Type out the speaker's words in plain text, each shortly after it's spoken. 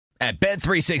At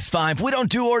Bet365, we don't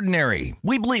do ordinary.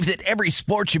 We believe that every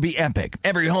sport should be epic.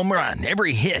 Every home run,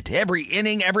 every hit, every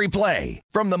inning, every play.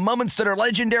 From the moments that are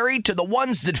legendary to the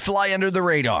ones that fly under the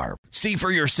radar. See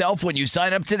for yourself when you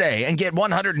sign up today and get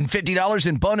 $150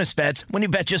 in bonus bets when you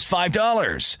bet just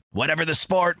 $5. Whatever the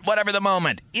sport, whatever the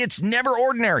moment, it's never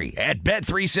ordinary at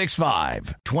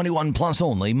Bet365. 21 plus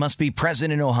only. Must be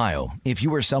present in Ohio. If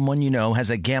you or someone you know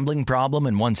has a gambling problem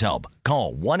and wants help,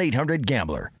 call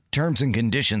 1-800-GAMBLER. Terms and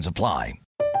conditions apply.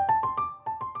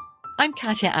 I'm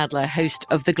Katya Adler, host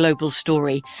of The Global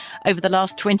Story. Over the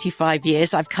last 25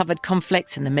 years, I've covered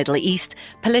conflicts in the Middle East,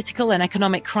 political and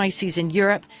economic crises in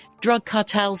Europe, drug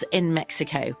cartels in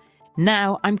Mexico.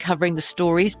 Now I'm covering the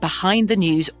stories behind the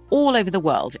news all over the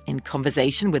world in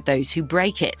conversation with those who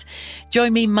break it.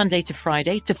 Join me Monday to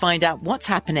Friday to find out what's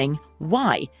happening,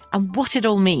 why, and what it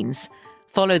all means.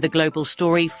 Follow The Global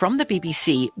Story from the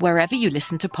BBC wherever you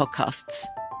listen to podcasts.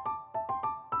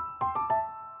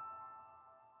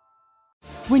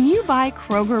 When you buy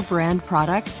Kroger brand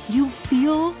products, you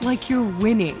feel like you're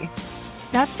winning.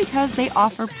 That's because they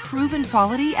offer proven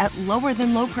quality at lower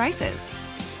than low prices.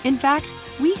 In fact,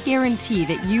 we guarantee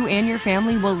that you and your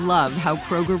family will love how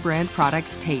Kroger brand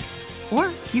products taste,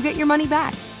 or you get your money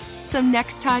back. So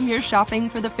next time you're shopping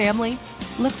for the family,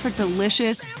 look for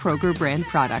delicious Kroger brand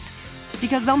products,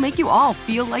 because they'll make you all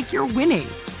feel like you're winning.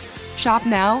 Shop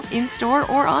now, in-store,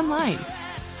 or online.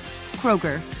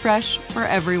 Kroger, fresh for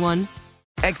everyone.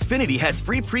 Xfinity has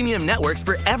free premium networks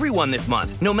for everyone this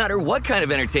month, no matter what kind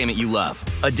of entertainment you love.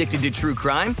 Addicted to true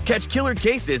crime? Catch killer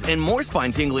cases and more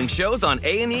spine-tingling shows on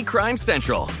A&E Crime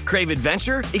Central. Crave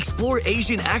adventure? Explore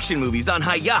Asian action movies on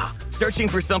Hi-YAH. Searching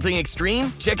for something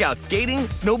extreme? Check out skating,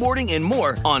 snowboarding, and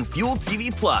more on Fuel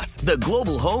TV Plus, the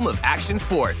global home of action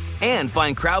sports. And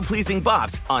find crowd-pleasing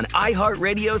bops on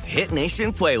iHeartRadio's Hit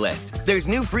Nation playlist. There's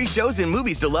new free shows and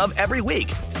movies to love every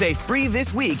week. Say free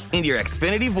this week in your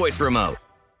Xfinity voice remote.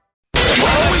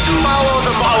 Always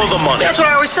follow the money. That's what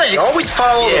I always say. You always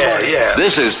follow the money. Yeah.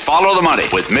 This is Follow the Money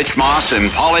with Mitch Moss and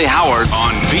Paulie Howard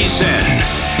on VSiN.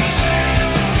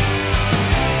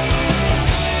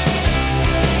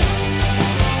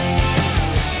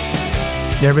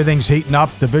 Everything's heating up.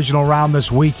 Divisional round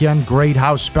this weekend. Great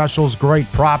house specials,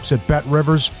 great props at Bet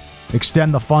Rivers.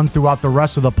 Extend the fun throughout the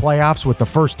rest of the playoffs with the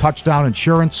first touchdown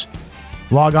insurance.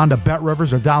 Log on to Bet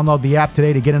Rivers or download the app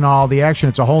today to get in all the action.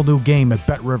 It's a whole new game at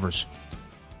Bet Rivers.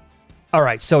 All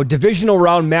right, so divisional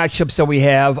round matchups that we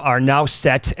have are now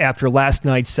set after last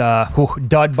night's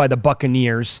dud by the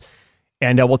Buccaneers.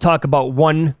 And we'll talk about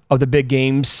one of the big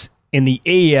games in the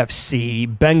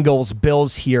AFC,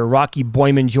 Bengals-Bills here. Rocky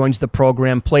Boyman joins the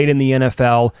program, played in the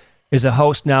NFL, is a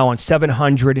host now on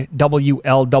 700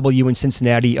 WLW in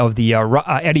Cincinnati of the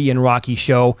Eddie and Rocky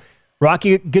show.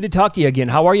 Rocky, good to talk to you again.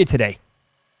 How are you today?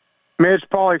 Mitch,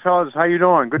 Paulie, fellas, how you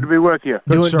doing? Good to be with you.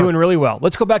 Doing really well.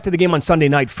 Let's go back to the game on Sunday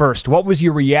night first. What was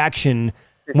your reaction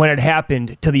when it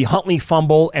happened to the Huntley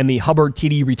fumble and the Hubbard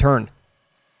TD return?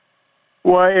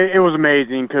 Well, it was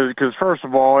amazing because first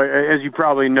of all, as you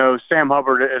probably know, Sam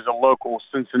Hubbard is a local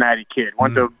Cincinnati kid.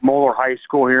 Went to Moeller High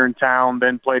School here in town,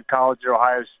 then played college at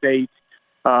Ohio State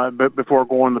but before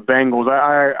going to the Bengals.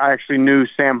 I actually knew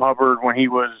Sam Hubbard when he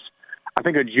was, I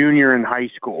think, a junior in high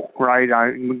school, right?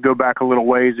 I go back a little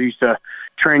ways. I used to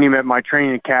train him at my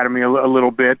training academy a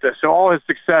little bit. So all his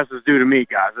success is due to me,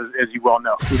 guys, as you well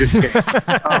know. I'm just kidding.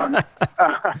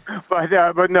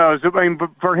 But no, so, but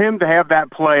for him to have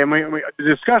that play, the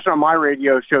discussion on my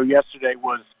radio show yesterday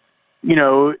was,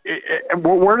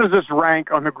 where does this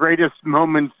rank on the greatest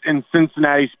moments in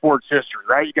Cincinnati sports history,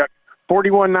 right? You got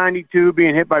 41-92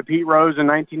 being hit by Pete Rose in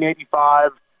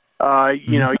 1985.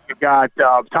 You got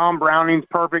Tom Browning's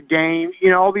perfect game,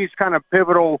 all these kind of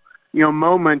pivotal,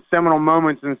 moments, seminal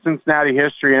moments in Cincinnati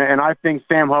history. And I think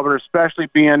Sam Hubbard, especially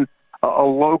being a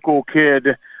local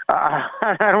kid,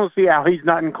 I don't see how he's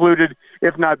not included,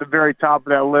 if not the very top of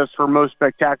that list for most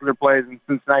spectacular plays in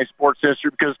Cincinnati sports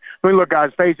history. Because, look,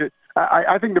 guys, face it,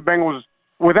 I think the Bengals,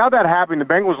 without that happening, the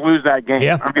Bengals lose that game.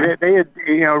 Yeah. I mean, they had,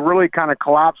 really kind of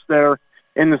collapsed there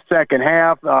in the second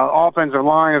half. Offensive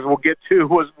line, as we'll get to,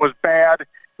 was bad.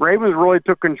 Ravens really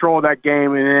took control of that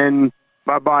game, and then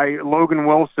by Logan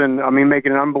Wilson,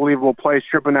 making an unbelievable play,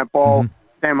 stripping that ball,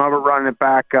 Sam Hubbard running it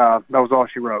back, that was all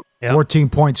she wrote. Yep.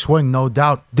 14-point swing, no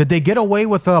doubt. Did they get away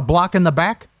with a block in the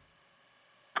back?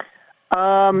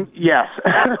 Yes.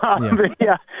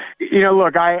 Yeah.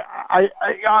 Look,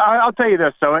 I'll tell you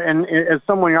this, though, and as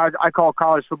someone, I call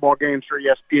college football games for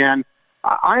ESPN,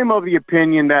 I am of the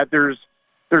opinion that there's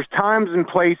times and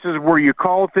places where you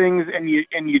call things and you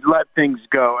let things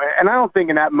go. And I don't think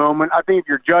in that moment, I think if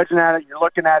you're judging at it, you're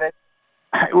looking at it,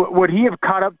 would he have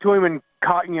caught up to him and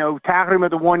tackled him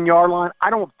at the 1 yard line? I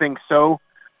don't think so.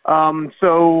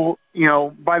 So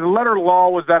by the letter of the law,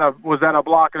 was that a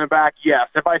block in the back? Yes.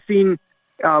 Have I seen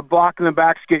block in the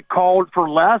backs get called for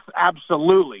less?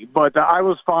 Absolutely. But I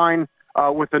was fine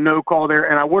with the no call there,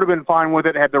 and I would have been fine with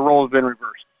it had the roles been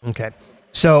reversed. Okay.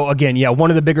 So again, one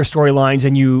of the bigger storylines,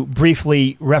 and you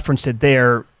briefly referenced it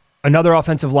there. Another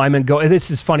offensive lineman go.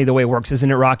 This is funny the way it works, isn't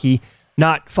it, Rocky?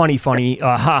 Not funny,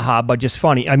 but just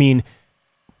funny. I mean,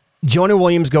 Jonah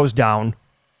Williams goes down.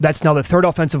 That's now the third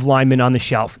offensive lineman on the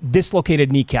shelf.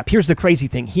 Dislocated kneecap. Here's the crazy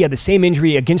thing. He had the same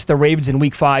injury against the Ravens in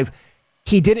Week 5.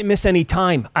 He didn't miss any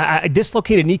time. A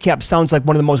dislocated kneecap sounds like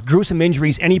one of the most gruesome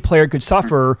injuries any player could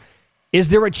suffer. Is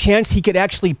there a chance he could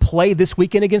actually play this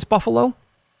weekend against Buffalo?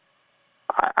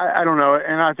 I don't know,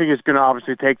 and I think it's going to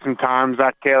obviously take some time.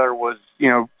 Zach Taylor was,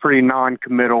 pretty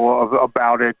non-committal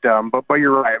about it. But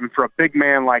you're right. I mean, for a big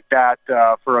man like that,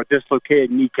 for a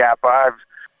dislocated kneecap,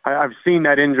 I've seen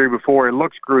that injury before. It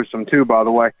looks gruesome too, by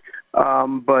the way.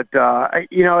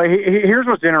 Here's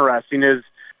what's interesting is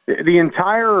the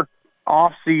entire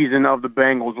offseason of the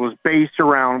Bengals was based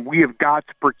around we have got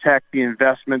to protect the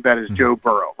investment that is Joe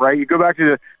Burrow, right? You go back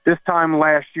to this time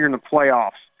last year in the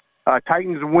playoffs.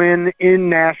 Titans win in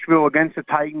Nashville against the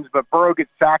Titans, but Burrow gets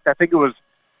sacked. I think it was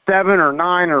 7 or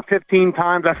 9 or 15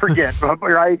 times. I forget.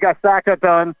 Right? He got sacked a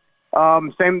ton.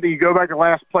 Same thing. You go back to the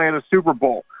last play of the Super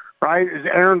Bowl, right?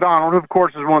 Aaron Donald, who of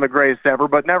course is one of the greatest ever,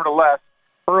 but nevertheless,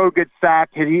 Burrow gets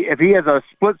sacked. If he has a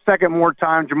split second more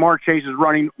time, Jamar Chase is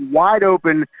running wide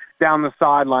open down the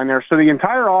sideline there. So the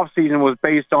entire offseason was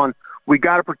based on we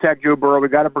got to protect Joe Burrow. We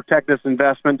got to protect this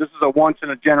investment. This is a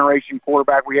once-in-a-generation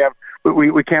quarterback we have.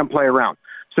 We can't play around.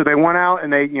 So they went out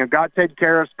and they got Ted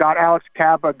Karras, got Alex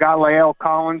Kappa, got Lael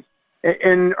Collins.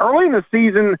 And early in the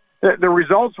season, the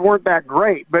results weren't that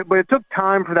great, but it took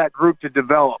time for that group to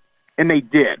develop, and they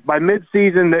did. By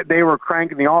midseason, they were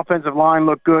cranking. The offensive line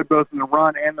looked good, both in the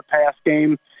run and the pass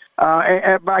game.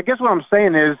 But I guess what I'm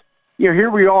saying is,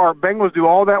 here we are. Bengals do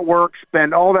all that work,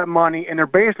 spend all that money, and they're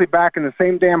basically back in the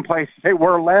same damn place they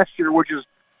were last year, which is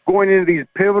going into these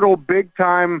pivotal,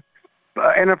 big-time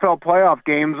NFL playoff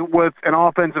games with an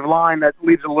offensive line that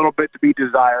leaves a little bit to be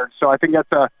desired. So I think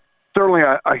that's certainly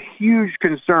a huge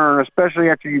concern, especially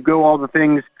after you go all the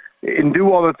things and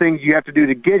do all the things you have to do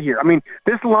to get here. I mean,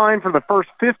 this line for the first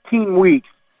 15 weeks,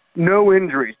 no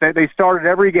injuries. They started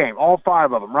every game, all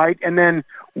 5 of them, right? And then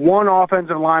one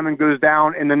offensive lineman goes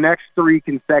down in the next 3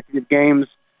 consecutive games.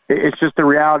 It's just the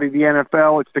reality of the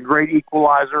NFL. It's the great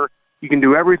equalizer. You can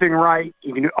do everything right.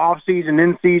 You can do off-season,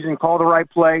 in-season, call the right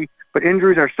play. But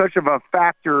injuries are such of a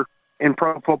factor in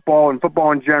pro football and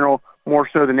football in general, more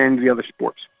so than any of the other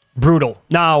sports. Brutal.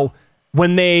 Now,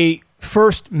 when they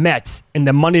first met in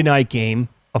the Monday night game,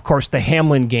 of course, the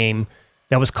Hamlin game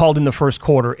that was called in the first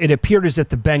quarter, it appeared as if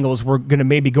the Bengals were going to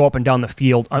maybe go up and down the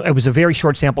field. It was a very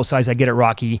short sample size. I get it,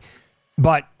 Rocky.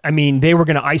 But, I mean, they were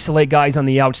going to isolate guys on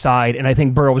the outside, and I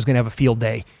think Burrow was going to have a field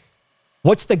day.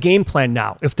 What's the game plan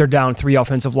now if they're down 3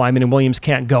 offensive linemen and Williams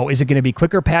can't go? Is it going to be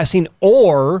quicker passing,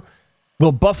 or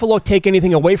will Buffalo take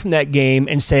anything away from that game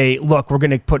and say, look, we're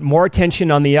going to put more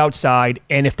attention on the outside,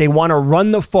 and if they want to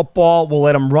run the football, we'll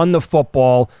let them run the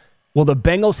football? Will the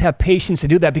Bengals have patience to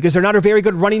do that? Because they're not a very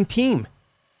good running team.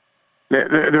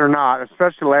 They're not,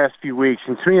 especially the last few weeks.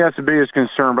 And to me, that's the biggest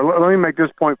concern. But let me make this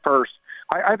point first.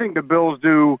 I think the Bills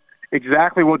do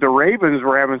exactly what the Ravens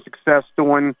were having success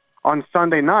doing on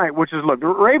Sunday night, which is, look, the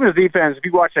Ravens defense, if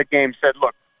you watch that game, said,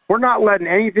 look, we're not letting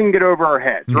anything get over our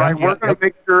heads, right? We're going to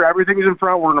make sure everything's in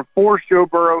front. We're going to force Joe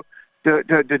Burrow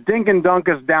to dink and dunk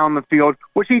us down the field,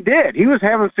 which he did. He was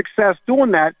having success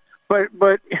doing that. But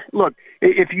look,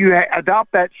 if you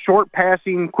adopt that short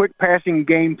passing, quick passing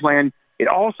game plan, it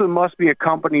also must be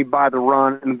accompanied by the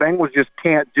run, and the Bengals just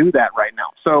can't do that right now.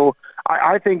 So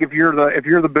I think if you're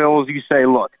the Bills, you say,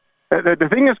 look, the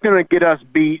thing that's going to get us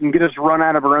beat and get us run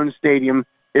out of our own stadium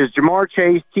is Jamar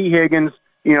Chase, T. Higgins,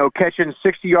 catching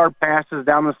 60-yard passes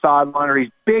down the sideline or these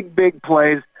big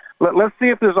plays. Let's see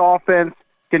if this offense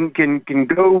can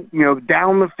go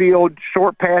down the field,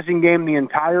 short passing game the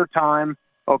entire time.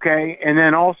 Okay, and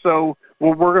then also,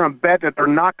 we're going to bet that they're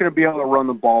not going to be able to run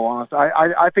the ball on us.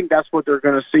 I think that's what they're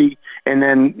going to see. And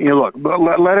then, look,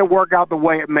 let it work out the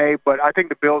way it may, but I think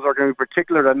the Bills are going to be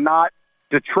particular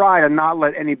to try to not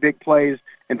let any big plays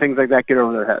and things like that get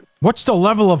over their head. What's the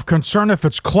level of concern if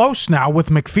it's close now with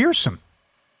McPherson?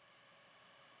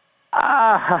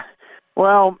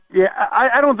 Well, yeah,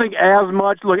 I don't think as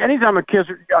much. Look, anytime a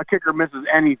kicker misses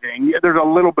anything, there's a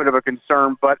little bit of a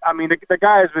concern. But, I mean, the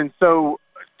guy has been so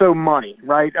money,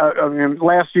 right? I mean,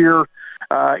 last year,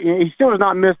 he still has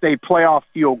not missed a playoff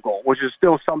field goal, which is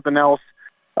still something else.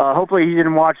 Hopefully he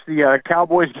didn't watch the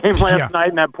Cowboys game last night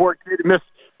and that poor kid missed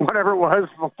whatever it was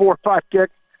for 4 or 5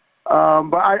 kicks.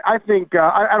 But I think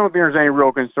I don't think there's any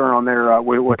real concern on there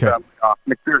with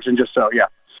McPherson. Just so, yeah.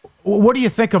 What do you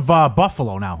think of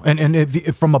Buffalo now? And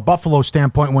if, from a Buffalo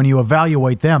standpoint, when you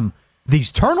evaluate them,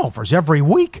 these turnovers every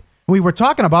week. We were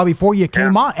talking about before you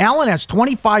came on. Allen has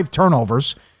 25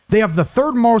 turnovers. They have the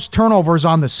third most turnovers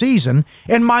on the season.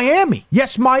 And Miami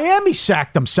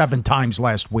sacked them 7 times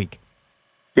last week.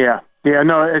 Yeah,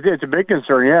 no, it's a big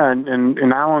concern. Yeah,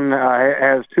 and Allen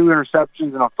has 2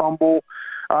 interceptions and a fumble.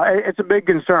 It's a big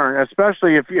concern,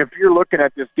 especially if you're looking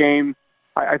at this game.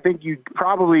 I think you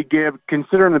probably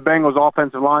considering the Bengals'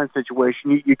 offensive line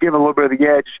situation, you give a little bit of the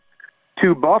edge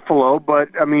to Buffalo. But,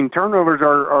 I mean, turnovers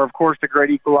are of course, the great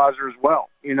equalizer as well,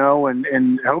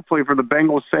 and hopefully for the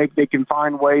Bengals' sake, they can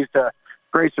find ways to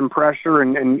create some pressure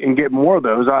and get more of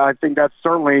those. I think that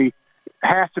certainly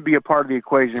has to be a part of the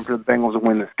equation for the Bengals to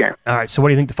win this game. All right, so what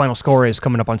do you think the final score is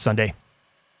coming up on Sunday?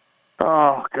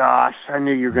 Oh, gosh, I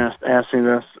knew you were going to ask me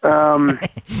this.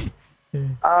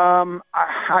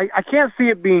 I can't see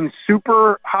it being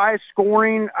super high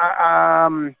scoring.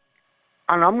 I'm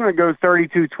going to go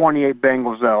 32-28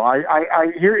 Bengals, though.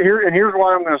 Here's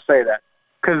why I'm going to say that.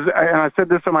 And I said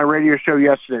this on my radio show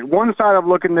yesterday. One side of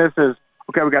looking at this is,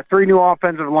 okay, we got 3 new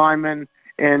offensive linemen,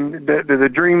 and the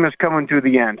dream is coming to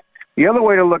the end. The other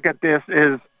way to look at this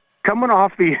is coming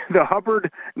off the Hubbard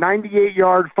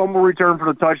 98-yard fumble return for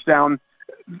the touchdown,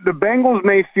 the Bengals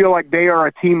may feel like they are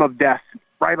a team of destiny,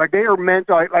 right? Like they are meant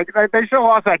to, like they should have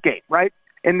lost that game, right?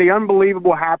 And the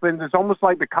unbelievable happens. It's almost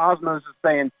like the cosmos is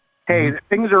saying, hey,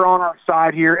 things are on our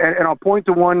side here. And I'll point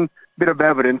to one bit of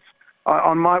evidence.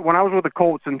 When I was with the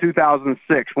Colts in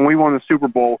 2006, when we won the Super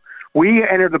Bowl, we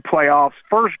entered the playoffs.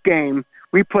 First game,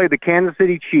 we played the Kansas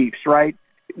City Chiefs, right?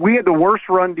 We had the worst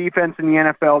run defense in the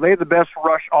NFL. they had the best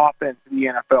rush offense in the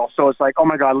NFL. So it's like, oh,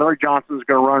 my God, Larry Johnson's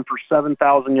going to run for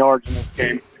 7,000 yards in this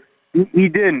game. He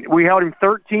didn't. We held him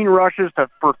 13 rushes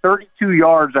for 32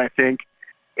 yards, I think.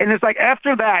 And it's like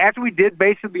after that, after we did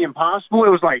basically impossible, it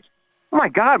was like, oh, my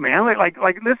God, man, like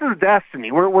this is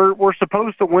destiny. We're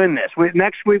supposed to win this.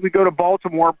 Next week we go to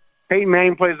Baltimore. Peyton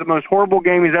Manning plays the most horrible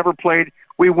game he's ever played.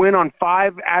 We win on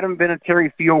 5 Adam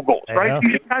Vinatieri field goals, right? Yeah.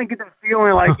 You just kind of get that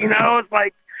feeling like, it's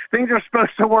like things are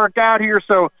supposed to work out here.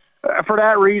 So for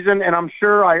that reason, and I'm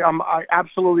sure I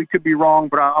absolutely could be wrong,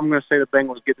 but I'm going to say the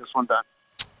Bengals get this one done.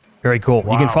 Very cool.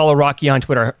 Wow. You can follow Rocky on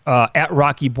Twitter, at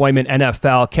Rocky Boyman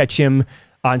NFL. Catch him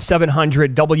on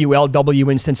 700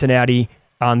 WLW in Cincinnati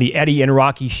on the Eddie and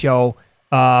Rocky show.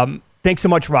 Thanks so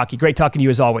much, Rocky. Great talking to you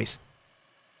as always.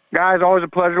 Guys, always a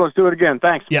pleasure. Let's do it again.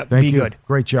 Thanks. Yeah, Thank be you. good.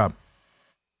 Great job.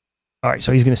 All right,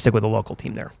 so he's going to stick with the local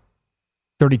team there.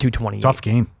 32-28. Tough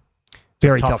game.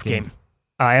 Very tough game.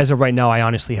 As of right now, I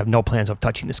honestly have no plans of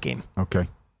touching this game. Okay.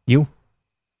 You?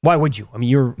 Why would you? I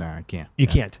mean, Nah, I can't. You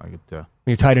can't. I get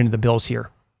You're tied into the Bills here.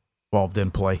 involved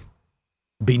in play.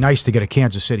 Be nice to get a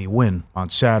Kansas City win on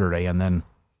Saturday and then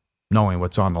knowing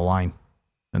what's on the line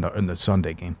in the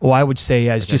Sunday game. Well, I would say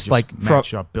as just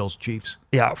match up Bills Chiefs.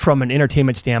 Yeah, from an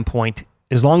entertainment standpoint,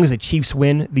 as long as the Chiefs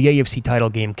win, the AFC title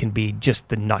game can be just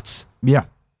the nuts. Yeah.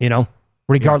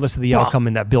 Regardless of the outcome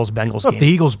in that Bills-Bengals game. If the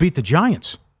Eagles beat the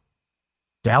Giants,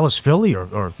 Dallas, Philly,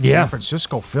 or San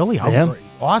Francisco, Philly, great.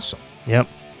 Awesome. Yep.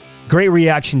 Great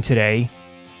reaction today.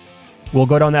 We'll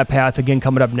go down that path again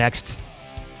coming up next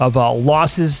of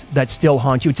losses that still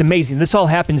haunt you. It's amazing. This all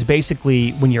happens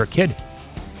basically when you're a kid.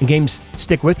 And games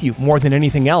stick with you more than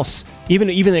anything else. Even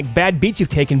the bad beats you've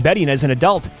taken betting as an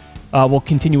adult. We'll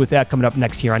continue with that coming up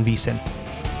next here on VSiN.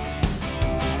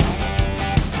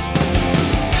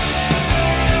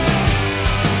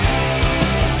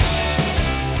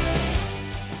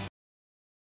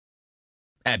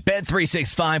 At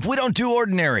Bet365, we don't do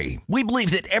ordinary. We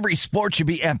believe that every sport should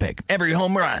be epic. Every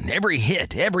home run, every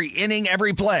hit, every inning,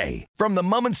 every play. From the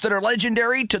moments that are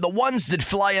legendary to the ones that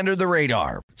fly under the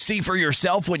radar. See for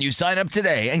yourself when you sign up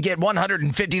today and get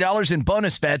 $150 in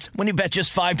bonus bets when you bet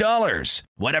just $5.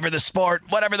 Whatever the sport,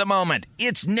 whatever the moment,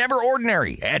 it's never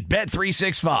ordinary at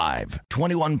Bet365.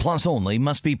 21 plus only.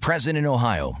 Must be present in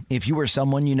Ohio. If you or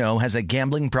someone you know has a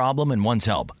gambling problem and wants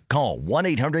help, call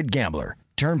 1-800-GAMBLER.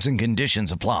 Terms and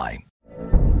conditions apply.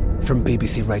 From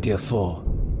BBC Radio 4,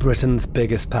 Britain's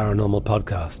biggest paranormal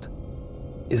podcast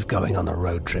is going on a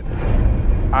road trip.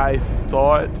 I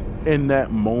thought in that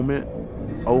moment,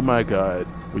 oh my God,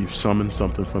 we've summoned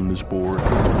something from this board.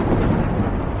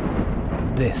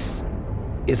 This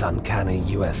is Uncanny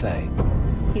USA.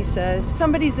 He says,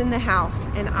 somebody's in the house,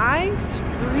 and I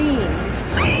screamed.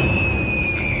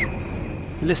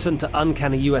 Listen to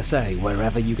Uncanny USA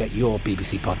wherever you get your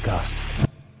BBC podcasts,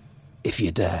 if you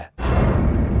dare.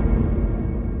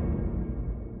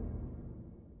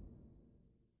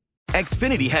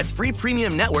 Xfinity has free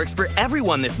premium networks for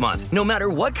everyone this month, no matter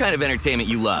what kind of entertainment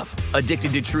you love.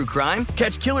 Addicted to true crime?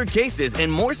 Catch killer cases and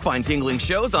more spine-tingling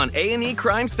shows on A&E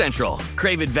Crime Central.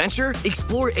 Crave adventure?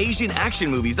 Explore Asian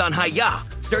action movies on Hi-Ya.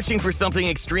 Searching for something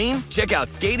extreme? Check out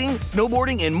skating,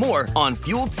 snowboarding, and more on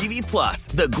Fuel TV Plus,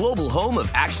 the global home of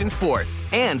action sports.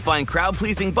 And find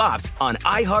crowd-pleasing bops on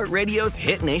iHeartRadio's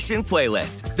Hit Nation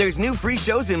playlist. There's new free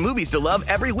shows and movies to love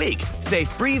every week. Say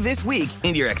free this week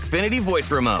in your Xfinity voice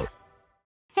remote.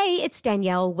 Hey, it's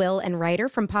Danielle, Will, and Ryder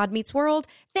from Pod Meets World.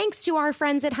 Thanks to our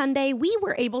friends at Hyundai, we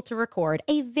were able to record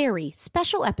a very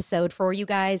special episode for you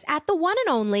guys at the one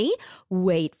and only,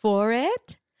 wait for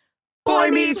it,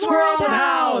 Boy Meets World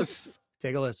House.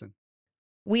 Take a listen.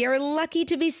 We are lucky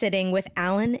to be sitting with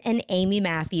Alan and Amy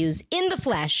Matthews in the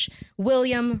flesh,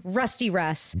 William, Rusty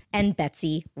Russ, and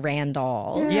Betsy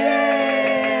Randall.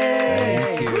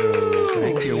 Yay! Thank you.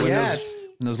 Thank you. Yes.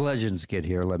 When those legends get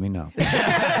here, let me know.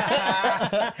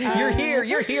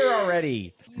 You're here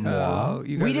already. No,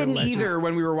 you guys we didn't are legends. either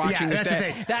when we were watching this.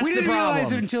 We didn't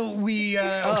realize it until we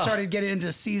started getting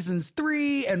into seasons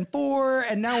 3 and 4,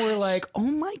 and now we're like, oh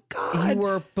my God. You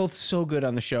were both so good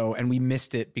on the show, and we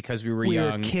missed it because we were young.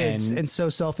 We were kids and so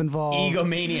self-involved.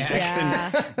 Egomaniacs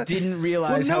and didn't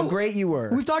realize how great you were.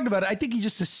 We've talked about it. I think you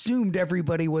just assumed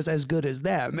everybody was as good as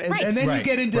them. And then you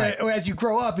get into, as you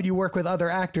grow up and you work with other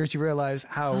actors, you realize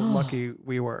how lucky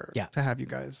we were to have you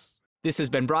guys. This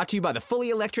has been brought to you by the fully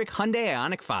electric Hyundai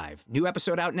Ioniq 5. New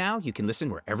episode out now. You can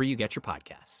listen wherever you get your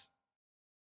podcasts.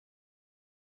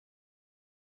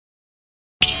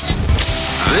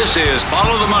 This is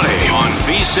Follow the Money on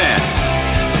VSiN.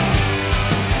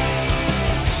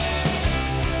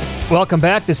 Welcome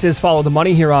back. This is Follow the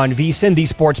Money here on VSiN, the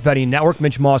Sports Betting Network.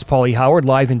 Mitch Moss, Paulie Howard,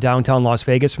 live in downtown Las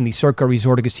Vegas from the Circa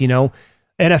Resort and Casino.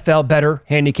 NFL bettor,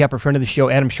 handicapper, friend of the show,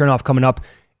 Adam Chernoff, coming up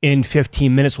in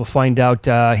 15 minutes. We'll find out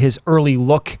his early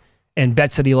look and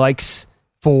bets that he likes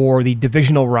for the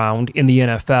divisional round in the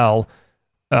NFL.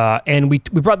 And we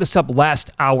brought this up last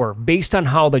hour. Based on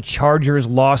how the Chargers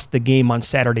lost the game on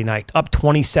Saturday night, up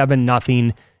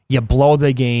 27-0, you blow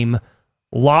the game.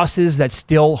 Losses that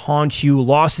still haunt you,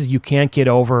 losses you can't get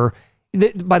over.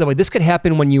 By the way, this could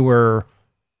happen when you were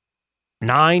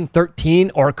 9,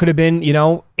 13, or it could have been,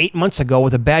 8 months ago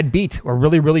with a bad beat, or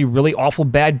really, really, really awful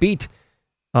bad beat.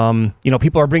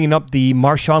 People are bringing up the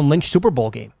Marshawn Lynch Super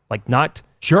Bowl game, not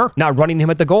running him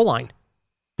at the goal line.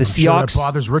 The Seahawks. Sure that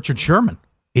bothers Richard Sherman.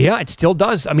 Yeah, it still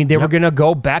does. I mean, they were going to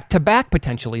go back to back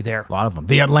potentially there. A lot of them.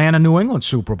 The Atlanta New England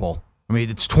Super Bowl. I mean,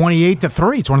 it's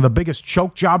 28-3. It's one of the biggest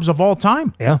choke jobs of all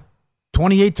time. Yeah,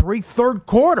 28-3 third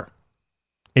quarter.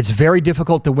 It's very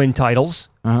difficult to win titles.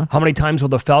 How many times will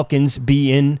the Falcons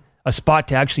be in a spot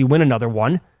to actually win another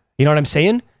one? You know what I'm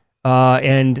saying?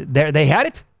 And they had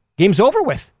it. Game's over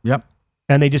with. Yep.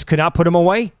 And they just could not put him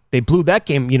away. They blew that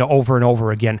game, over and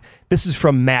over again. This is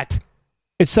from Matt.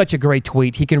 It's such a great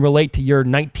tweet. He can relate to your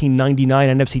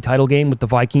 1999 NFC title game with the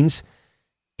Vikings.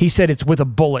 He said it's with a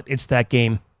bullet. It's that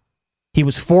game. He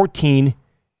was 14,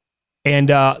 and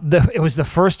it was the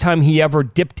first time he ever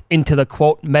dipped into the,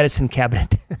 quote, medicine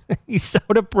cabinet. He's so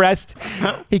depressed.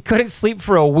 He couldn't sleep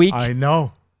for a week. I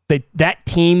know. That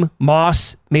team,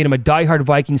 Moss, made him a diehard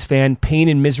Vikings fan, pain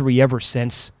and misery ever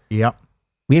since. Yep.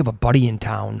 We have a buddy in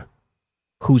town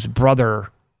whose brother,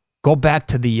 go back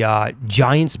to the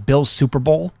Giants-Bills Super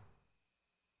Bowl.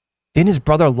 Didn't his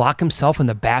brother lock himself in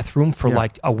the bathroom for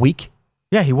a week?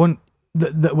 Yeah, he wouldn't.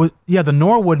 The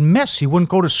Norwood miss. He wouldn't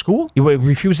go to school. He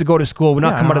refused to go to school, would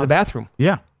not come out of the bathroom.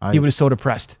 Yeah. He was so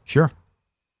depressed. Sure.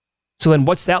 So then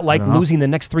what's that like, losing the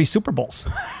next 3 Super Bowls?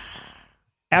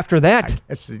 After that.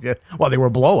 Well, they were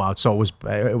blowouts, so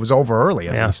it was over early,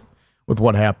 at least, with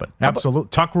what happened.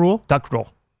 Absolute. Tuck rule? Tuck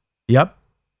rule. Yep.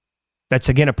 That's,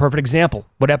 again, a perfect example.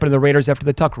 What happened to the Raiders after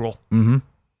the Tuck rule? Mm-hmm.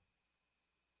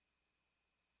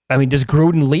 I mean, does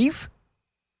Gruden leave?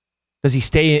 Does he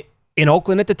stay in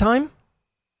Oakland at the time?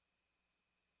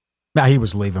 Nah, he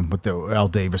was leaving with the Al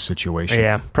Davis situation.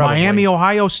 Yeah, probably. Miami,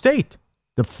 Ohio State.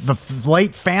 The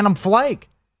late Phantom Flag.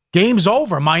 Game's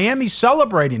over. Miami's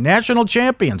celebrating. National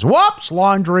champions. Whoops,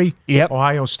 laundry. Yep.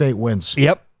 Ohio State wins.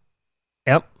 Yep.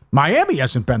 Miami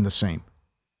hasn't been the same.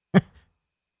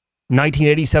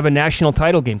 1987 national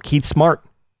title game. Keith Smart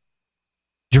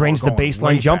drains the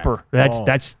baseline jumper.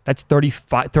 That's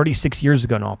 36 years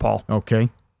ago now, Paul. Okay.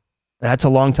 That's a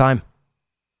long time.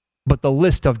 But the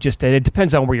list of it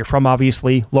depends on where you're from,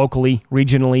 obviously, locally,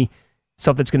 regionally,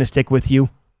 stuff that's going to stick with you.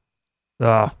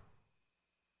 I'm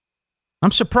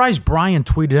surprised Brian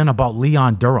tweeted in about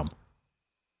Leon Durham,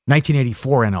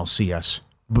 1984 NLCS,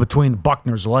 between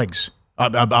Buckner's legs,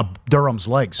 Durham's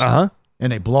legs. Uh-huh.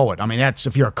 and they blow it. I mean, that's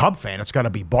if you're a Cub fan, it's got to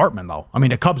be Bartman, though. I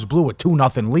mean, the Cubs blew a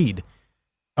 2-0 lead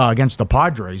against the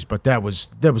Padres, but there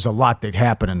was a lot that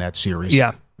happened in that series.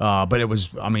 Yeah. But it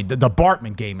was, I mean, the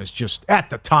Bartman game is just, at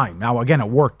the time, now again, it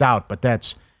worked out, but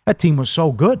that team was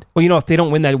so good. Well, you know, if they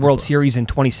don't win that World Series in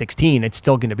 2016, it's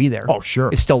still going to be there. Oh, sure.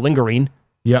 It's still lingering.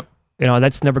 Yep. You know,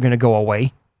 that's never going to go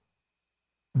away.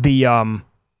 A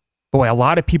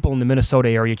lot of people in the Minnesota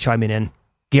area chiming in.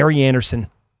 Gary Anderson,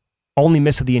 only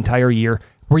miss of the entire year.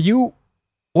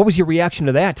 What was your reaction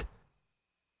to that?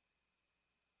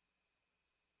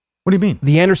 What do you mean?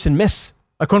 The Anderson miss.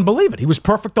 I couldn't believe it. He was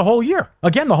perfect the whole year.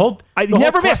 Again, He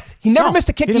never missed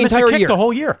a kick the entire year. The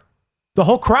whole year. The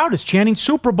whole crowd is chanting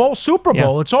Super Bowl, Super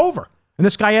Bowl. Yeah. It's over. And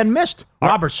this guy hadn't missed.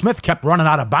 Robert Smith kept running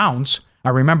out of bounds. I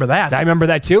remember that. I remember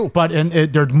that too. But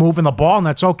they're moving the ball, and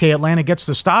that's okay. Atlanta gets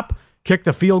the stop, kick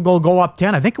the field goal, go up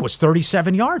 10. I think it was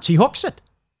 37 yards. He hooks it.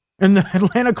 And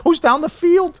Atlanta goes down the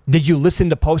field. Did you listen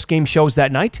to post-game shows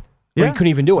that night? Yeah. Or you couldn't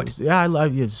even do it? Yeah, I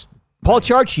love you. Paul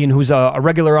Charchian, who's a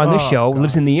regular on this show,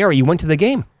 lives in the area. He went to the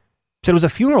game. Said it was a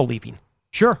funeral leaving.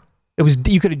 Sure. It was.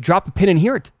 You could drop a pin and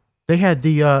hear it. They had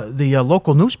the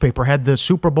local newspaper had the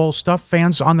Super Bowl stuff,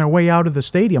 fans on their way out of the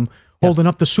stadium holding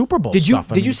up the Super Bowl stuff.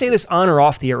 Did you say this on or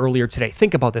off the air earlier today?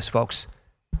 Think about this, folks.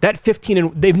 That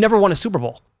 15-1, they've never won a Super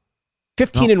Bowl.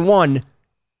 15-1,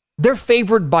 they're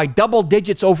favored by double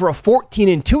digits over a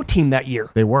 14-2 team that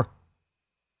year. They were.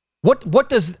 What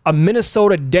does a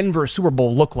Minnesota-Denver Super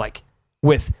Bowl look like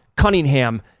with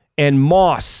Cunningham and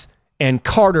Moss and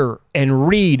Carter and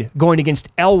Reed going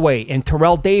against Elway and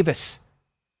Terrell Davis?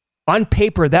 On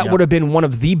paper, that would have been one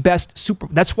of the best Super.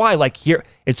 That's why, like here,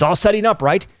 it's all setting up,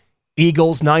 right?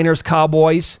 Eagles, Niners,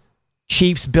 Cowboys,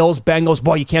 Chiefs, Bills, Bengals.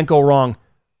 Boy, you can't go wrong.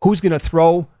 Who's going to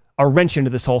throw a wrench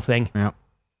into this whole thing?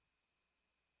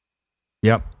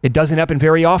 Yep. It doesn't happen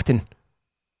very often.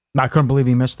 I couldn't believe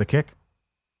he missed the kick.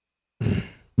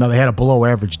 No, they had a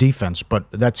below-average defense, but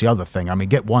that's the other thing. I mean,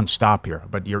 get one stop here,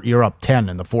 but you're up 10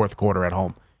 in the fourth quarter at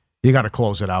home. You got to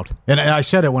close it out. And I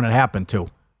said it when it happened, too.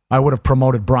 I would have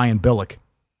promoted Brian Billick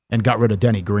and got rid of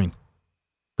Denny Green.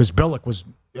 Because Billick was,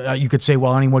 you could say,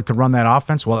 well, anyone could run that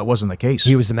offense. Well, that wasn't the case.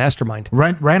 He was the mastermind.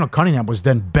 Randall Cunningham was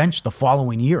then benched the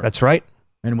following year. That's right.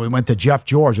 And we went to Jeff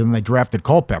George, and then they drafted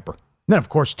Culpepper. And then, of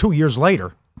course, 2 years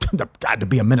later, got to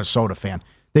be a Minnesota fan,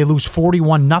 they lose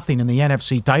 41-0 in the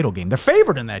NFC title game. They're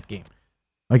favored in that game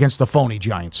against the phony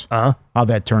Giants. Uh-huh. How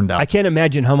that turned out. I can't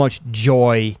imagine how much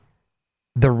joy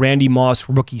the Randy Moss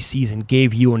rookie season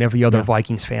gave you and every other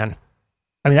Vikings fan.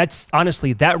 I mean, that's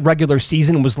honestly, that regular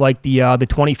season was like the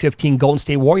 2015 Golden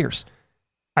State Warriors.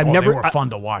 They were fun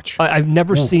to watch. I've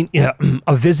never seen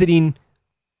a visiting,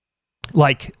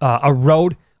 like a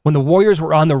road. When the Warriors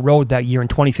were on the road that year in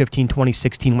 2015,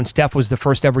 2016, when Steph was the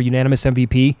first ever unanimous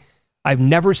MVP, I've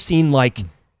never seen like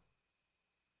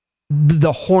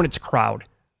the Hornets crowd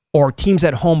or teams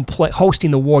at home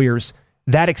hosting the Warriors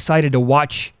that excited to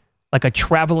watch like a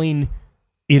traveling,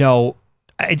 I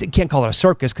can't call it a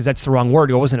circus because that's the wrong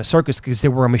word. It wasn't a circus because they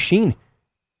were a machine.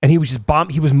 And he was just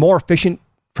he was more efficient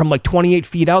from like 28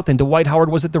 feet out than Dwight Howard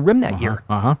was at the rim that year.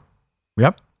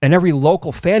 Yep. And every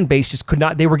local fan base just could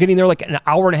not, they were getting there like an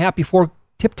hour and a half before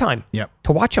tip time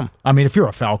to watch them. I mean, if you're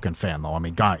a Falcon fan, though,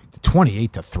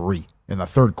 28-3 in the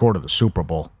third quarter of the Super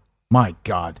Bowl. My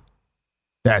God.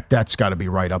 That's got to be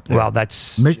right up there. Well,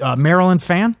 that's... Maryland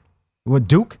fan with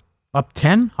Duke up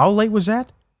 10. How late was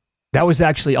that? That was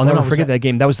actually, I'll never forget that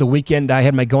game. That was the weekend I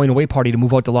had my going away party to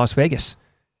move out to Las Vegas.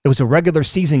 It was a regular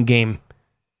season game.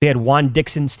 They had Juan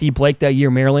Dixon, Steve Blake that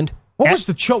year, Maryland. What was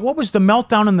the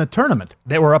meltdown in the tournament?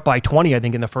 They were up by 20, I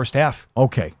think, in the first half.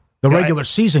 Okay. The regular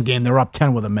season game, they're up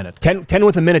 10 with a minute. 10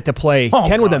 with a minute to play.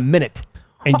 10 with a minute.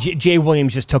 And Jay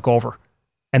Williams just took over.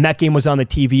 And that game was on the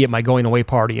TV at my going away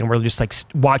party, and we're just like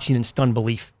watching in stunned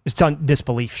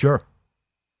disbelief. Sure.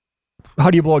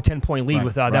 How do you blow a 10-point lead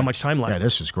with that much time left? Yeah,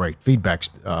 this is great. Feedback's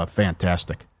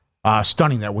fantastic.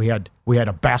 Stunning that we had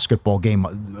a basketball game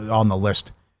on the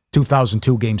list.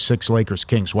 2002 Game 6 Lakers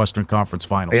Kings Western Conference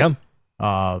Finals. Yeah.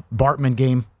 Bartman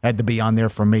game had to be on there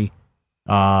for me.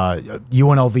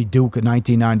 UNLV Duke in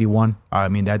 1991. I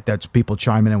mean that's people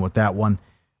chiming in with that one.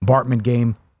 Bartman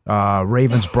game.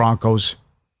 Ravens Broncos.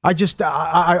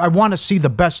 I want to see the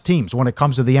best teams when it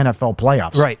comes to the NFL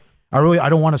playoffs. Right. I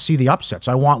don't want to see the upsets.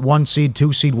 I want 1 seed,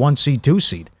 2 seed, 1 seed, 2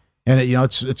 seed. And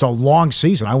it's a long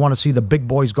season. I want to see the big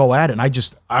boys go at it.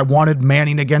 And I wanted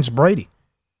Manning against Brady.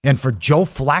 And for Joe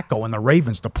Flacco and the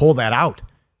Ravens to pull that out.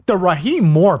 The Raheem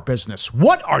Moore business.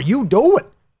 What are you doing?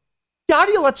 How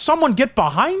do you let someone get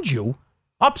behind you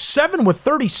up 7 with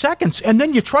 30 seconds and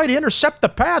then you try to intercept the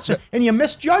pass and you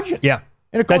misjudge it? Yeah.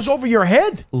 And it goes over your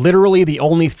head. Literally the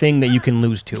only thing that you can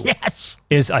lose to. Yes.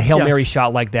 Is a Hail Mary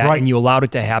shot like that, and you allowed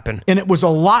it to happen. And it was a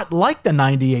lot like the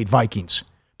 98 Vikings,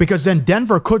 because then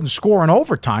Denver couldn't score in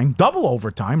overtime, double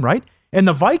overtime, right? And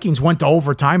the Vikings went to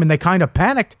overtime, and they kind of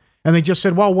panicked, and they just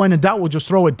said, well, when in doubt, we'll just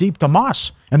throw it deep to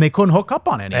Moss. And they couldn't hook up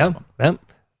on any of them.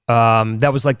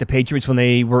 That was like the Patriots when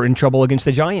they were in trouble against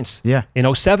the Giants. Yeah. In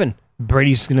 2007.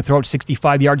 Brady's going to throw it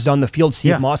 65 yards down the field,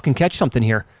 see if Moss can catch something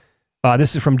here.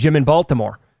 This is from Jim in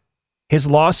Baltimore. His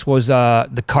loss was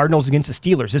the Cardinals against the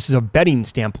Steelers. This is a betting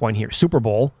standpoint here. Super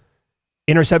Bowl.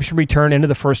 Interception return, end of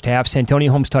the first half.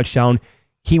 Santonio Holmes touchdown.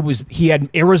 He had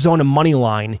Arizona money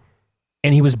line,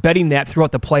 and he was betting that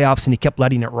throughout the playoffs, and he kept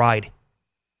letting it ride.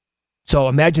 So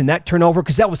imagine that turnover,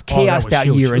 because that was chaos that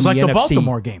year in the NFC. It was like the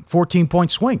Baltimore game, 14-point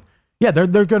swing. Yeah,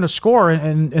 they're going to score,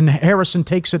 and Harrison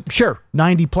takes it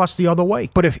 90-plus the other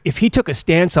way. But if he took a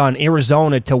stance on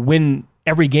Arizona to win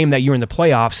every game that year in the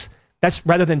playoffs, that's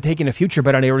rather than taking a future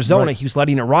bet on Arizona, he was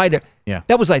letting it ride. Yeah.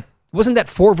 That was wasn't that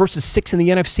 4 versus 6 in the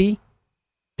NFC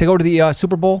to go to the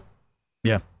Super Bowl?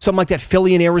 Yeah. Something like that,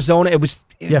 Philly and Arizona.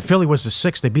 Philly was the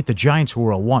 6. They beat the Giants, who were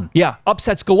a 1. Yeah,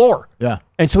 upsets galore. Yeah.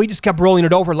 And so he just kept rolling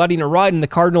it over, letting it ride, and the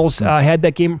Cardinals had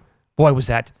that game. Boy, was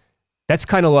that's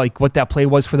kind of like what that play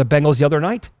was for the Bengals the other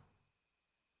night.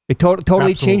 It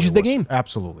totally changes the game.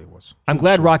 Absolutely was. I'm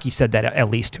glad Rocky said that, at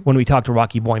least, when we talked to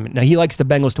Rocky Boyman. Now, he likes the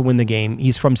Bengals to win the game.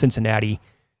 He's from Cincinnati.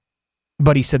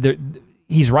 But he said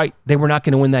he's right. They were not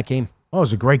going to win that game. Oh, it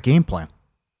was a great game plan.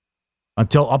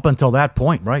 Up until that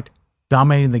point, right?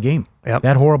 Dominating the game. Yep.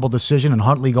 That horrible decision and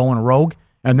Huntley going rogue.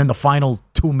 And then the final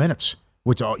 2 minutes,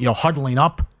 which, huddling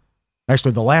up.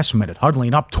 Actually, the last minute,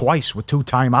 huddling up twice with 2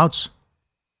 timeouts.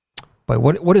 But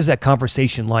what is that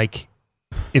conversation like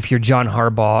if you're John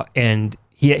Harbaugh, and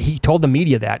he told the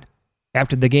media that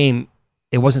after the game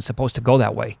it wasn't supposed to go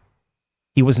that way.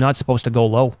 He was not supposed to go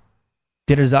low.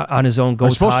 Did it on his own,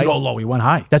 goes high. He was supposed to go low. He went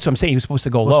high. That's what I'm saying. He was supposed to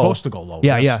go low. He was supposed to go low.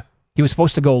 Yeah, yeah. He was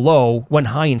supposed to go low, went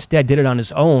high instead, did it on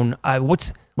his own. Well,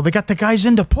 they got the guys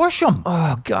in to push him.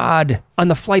 Oh, God. On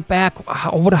the flight back,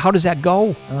 how does that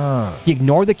go? You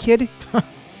ignore the kid?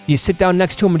 You sit down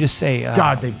next to him and just say...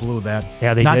 God, they blew that.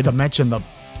 Yeah, they did. Not to mention the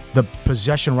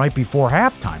possession right before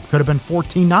halftime. Could have been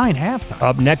 14-9 halftime.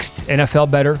 Up next, NFL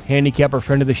bettor, handicapper,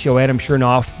 friend of the show, Adam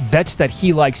Chernoff. Bets that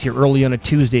he likes here early on a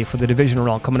Tuesday for the divisional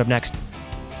round. Coming up next.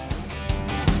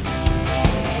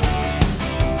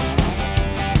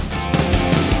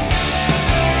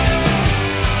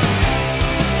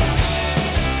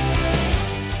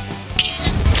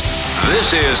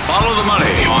 This is Follow the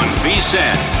Money on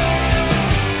VSiN.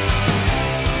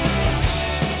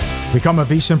 Become a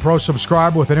VSiN Pro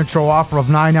subscriber with an intro offer of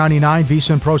 $9.99.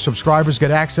 VSiN Pro subscribers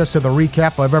get access to the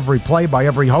recap of every play by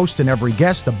every host and every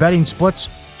guest. The betting splits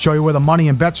show you where the money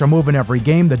and bets are moving every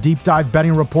game. The deep dive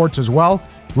betting reports as well.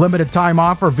 Limited time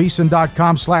offer.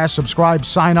 VSiN.com/subscribe.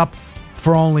 Sign up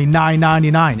for only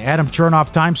 $9.99. Adam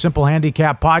Chernoff Time, Simple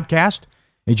Handicap Podcast.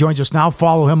 He joins us now.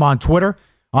 Follow him on Twitter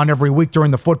on every week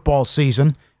during the football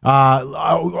season. I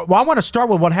want to start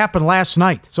with what happened last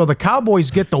night. So the Cowboys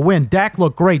get the win. Dak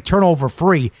looked great, turnover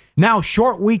free. Now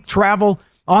short week travel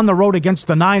on the road against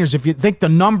the Niners. If you think the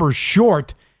number's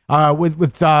short,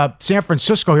 with San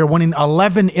Francisco here winning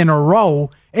 11 in a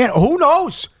row, and who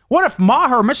knows? What if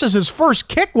Maher misses his first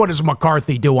kick? What does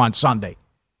McCarthy do on Sunday?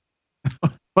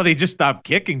 Well, they just stopped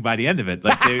kicking by the end of it.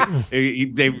 Like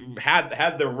they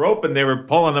had the rope and they were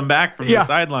pulling them back from the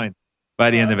sideline. By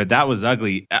the end of it, that was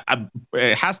ugly.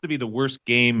 It has to be the worst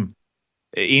game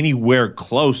anywhere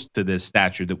close to this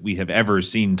stature that we have ever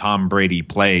seen Tom Brady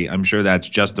play. I'm sure that's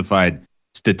justified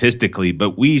statistically,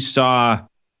 but we saw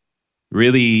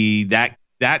really that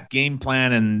game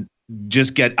plan and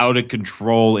just get out of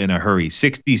control in a hurry.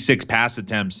 66 pass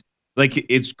attempts. Like,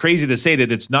 it's crazy to say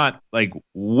that it's not like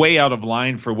way out of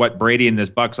line for what Brady and this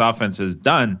Bucs offense has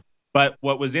done. But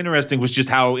what was interesting was just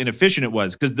how inefficient it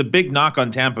was, because the big knock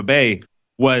on Tampa Bay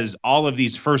was all of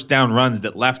these first down runs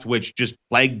that Leftwich just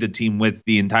plagued the team with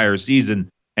the entire season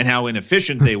and how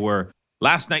inefficient they were.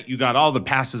 Last night, you got all the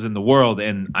passes in the world.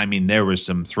 And I mean, there were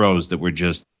some throws that were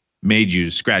just made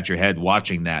you scratch your head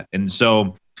watching that. And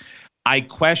so I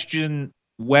question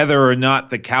whether or not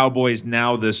the Cowboys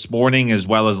now this morning, as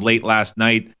well as late last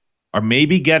night, are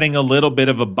maybe getting a little bit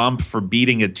of a bump for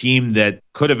beating a team that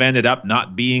could have ended up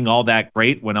not being all that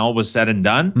great when all was said and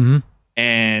done. Mm-hmm.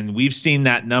 And we've seen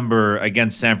that number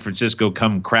against San Francisco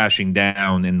come crashing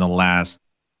down in the last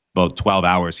about 12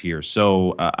 hours here.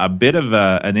 So a bit of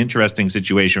an interesting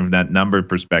situation from that number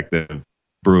perspective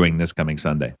brewing this coming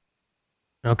Sunday.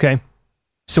 Okay.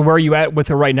 So where are you at with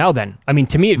it right now then? I mean,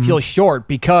 to me, it feels short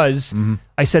because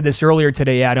I said this earlier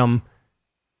today, Adam.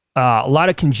 a lot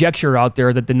of conjecture out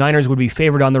there that the Niners would be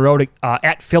favored on the road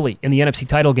at Philly in the NFC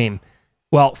title game.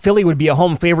 Well, Philly would be a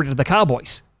home favorite to the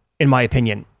Cowboys, in my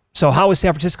opinion. So how is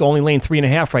San Francisco only laying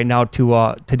 3.5 right now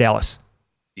to Dallas?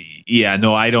 Yeah,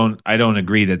 no, I don't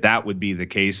agree that would be the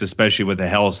case, especially with a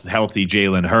healthy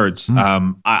Jalen Hurts.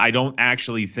 I don't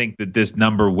actually think that this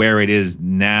number where it is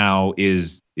now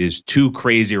is too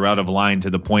crazy or out of line to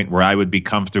the point where I would be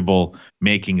comfortable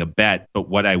making a bet. But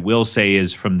what I will say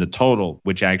is from the total,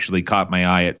 which actually caught my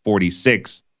eye at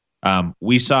 46,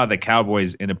 we saw the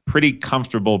Cowboys in a pretty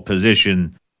comfortable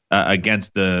position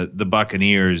against the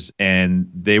Buccaneers, and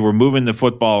they were moving the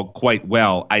football quite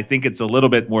well. I think it's a little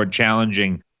bit more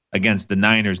challenging against the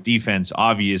Niners defense,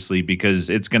 obviously, because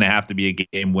it's going to have to be a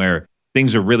game where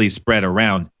things are really spread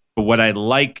around. But what I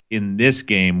like in this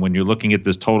game, when you're looking at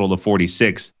this total of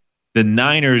 46, the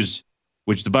Niners,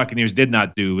 which the Buccaneers did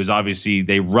not do, is obviously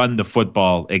they run the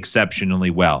football exceptionally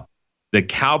well. The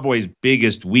Cowboys'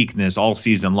 biggest weakness all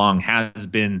season long has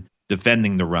been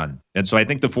defending the run. And so I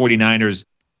think the 49ers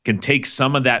can take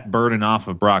some of that burden off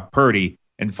of Brock Purdy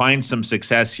and find some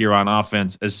success here on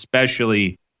offense,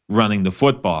 especially running the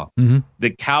football. The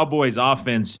Cowboys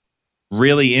offense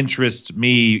really interests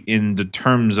me in the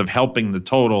terms of helping the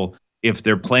total if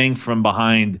they're playing from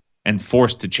behind and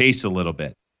forced to chase a little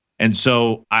bit. And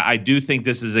so I do think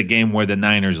this is a game where the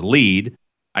Niners lead.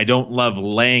 I don't love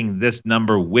laying this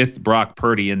number with Brock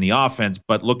Purdy in the offense,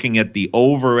 but looking at the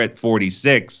over at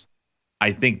 46,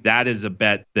 I think that is a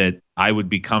bet that I would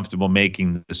be comfortable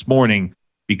making this morning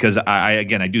because I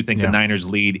do think the Niners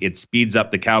lead. It speeds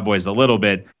up the Cowboys a little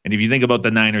bit. And if you think about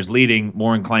the Niners leading,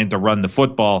 more inclined to run the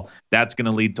football, that's going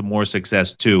to lead to more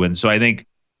success too. And so I think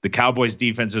the Cowboys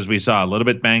defense, as we saw, a little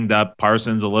bit banged up.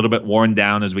 Parsons a little bit worn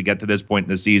down as we get to this point in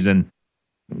the season.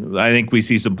 I think we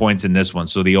see some points in this one.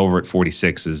 So the over at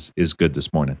 46 is good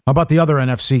this morning. How about the other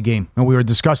NFC game? And we were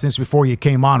discussing this before you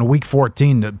came on. Week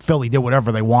 14, Philly did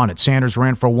whatever they wanted. Sanders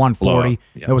ran for 140.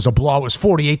 It was a blow. It was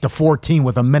 48-14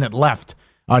 with a minute left.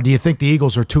 Do you think the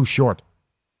Eagles are too short?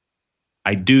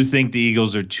 I do think the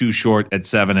Eagles are too short at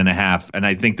 7.5. And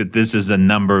I think that this is a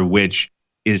number which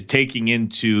is taking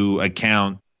into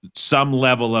account some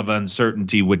level of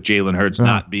uncertainty with Jalen Hurts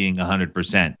not being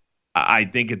 100%. I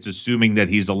think it's assuming that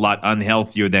he's a lot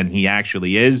unhealthier than he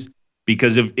actually is,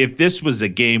 because if this was a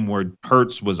game where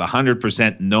Hurts was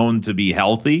 100% known to be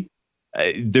healthy,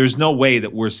 there's no way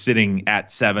that we're sitting at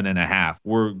 7.5.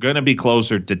 We're going to be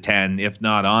closer to 10, if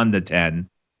not on the 10.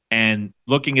 And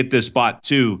looking at this spot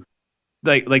too,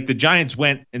 like the Giants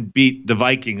went and beat the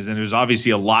Vikings, and there's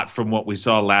obviously a lot from what we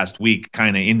saw last week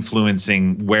kind of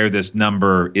influencing where this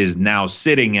number is now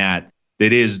sitting at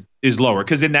that is lower.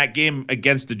 Because in that game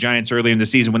against the Giants early in the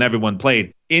season when everyone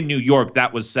played in New York,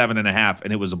 that was 7.5,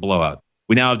 and it was a blowout.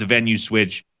 We now have the venue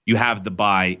switch. You have the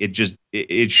bye.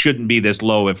 It shouldn't be this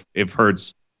low if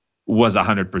Hurts was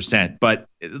 100%. But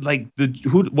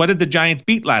what did the Giants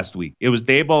beat last week? It was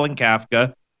Daboll and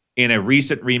Kafka in a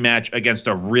recent rematch against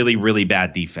a really, really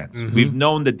bad defense. We've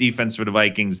known the defense for the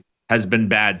Vikings has been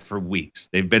bad for weeks.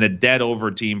 They've been a dead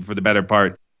over team for the better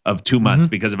part of 2 months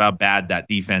because of how bad that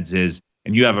defense is.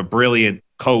 And you have a brilliant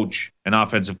coach and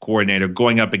offensive coordinator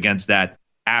going up against that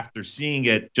after seeing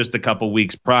it just a couple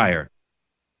weeks prior.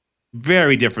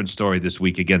 Very different story this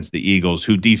week against the Eagles,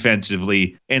 who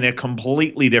defensively in a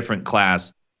completely different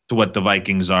class to what the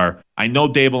Vikings are. I know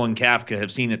Daboll and Kafka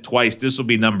have seen it twice. This will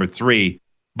be number 3.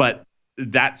 But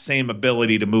that same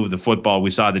ability to move the football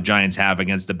we saw the Giants have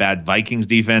against the bad Vikings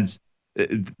defense,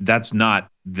 that's not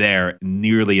there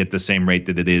nearly at the same rate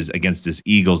that it is against this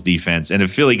Eagles defense. And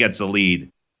if Philly gets a lead,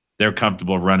 they're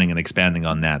comfortable running and expanding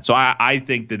on that. So I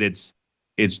think that it's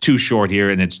too short here,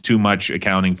 and it's too much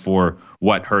accounting for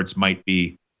what Hurts might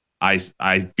be. I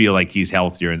feel like he's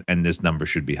healthier, and this number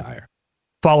should be higher.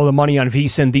 Follow the money on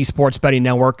VSiN, the Sports Betting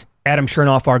Network. Adam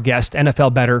Chernoff, our guest,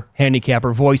 NFL bettor,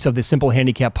 handicapper, voice of the Simple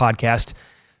Handicap podcast,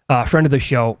 friend of the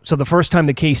show. So the first time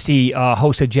the KC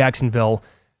hosted Jacksonville,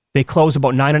 they closed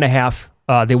about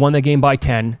 9.5. They won the game by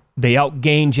 10. They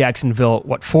outgained Jacksonville,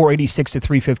 486 to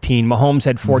 315. Mahomes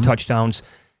had 4 touchdowns,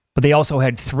 but they also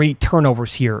had 3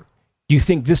 turnovers here. Do you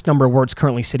think this number where it's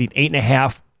currently sitting,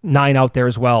 8.5, 9 out there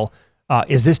as well,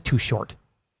 is this too short?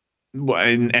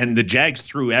 And the Jags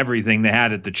threw everything they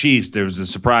had at the Chiefs. There was a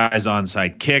surprise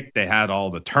onside kick. They had all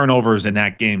the turnovers, and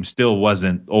that game still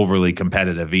wasn't overly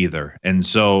competitive either. And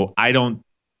so I don't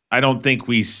think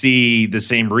we see the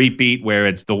same repeat where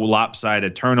it's the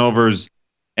lopsided turnovers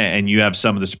and you have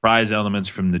some of the surprise elements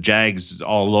from the Jags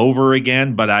all over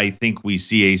again. But I think we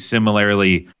see a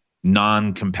similarly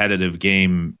non-competitive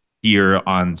game here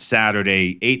on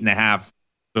Saturday. 8.5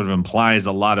 sort of implies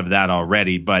a lot of that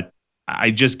already, but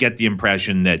I just get the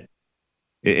impression that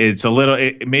it's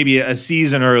maybe a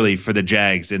season early for the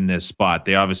Jags in this spot.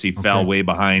 They obviously fell way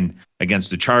behind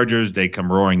against the Chargers. They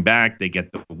come roaring back. They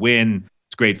get the win.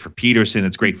 It's great for Peterson.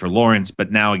 It's great for Lawrence.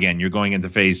 But now, again, you're going in to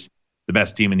face the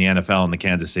best team in the NFL and the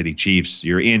Kansas City Chiefs.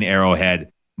 You're in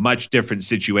Arrowhead. Much different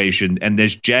situation. And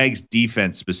this Jags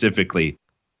defense specifically,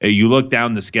 you look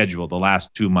down the schedule the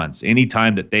last 2 months, any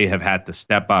time that they have had to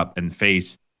step up and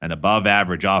face an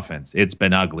above-average offense, it's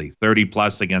been ugly.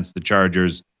 30-plus against the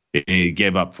Chargers. They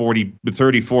gave up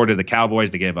 34 to the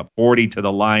Cowboys. They gave up 40 to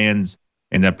the Lions.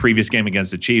 In the previous game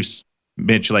against the Chiefs,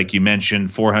 Mitch, like you mentioned,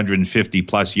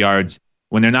 450-plus yards.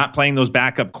 When they're not playing those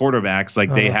backup quarterbacks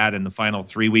like they had in the final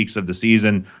 3 weeks of the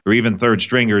season, or even third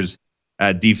stringers,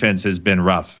 defense has been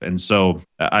rough. And so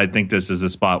I think this is a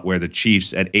spot where the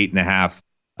Chiefs at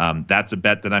 8.5, that's a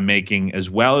bet that I'm making, as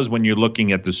well as when you're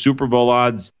looking at the Super Bowl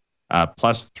odds,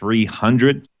 plus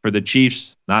 300 for the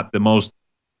Chiefs. Not the most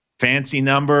fancy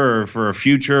number or for a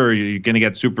future, or you're going to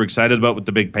get super excited about with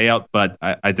the big payout. But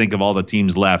I think of all the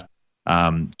teams left,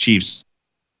 Chiefs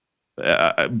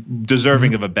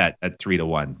deserving of a bet at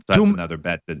 3-1. That's another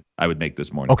bet that I would make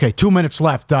this morning. Okay, 2 minutes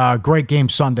left. Great game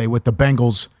Sunday with the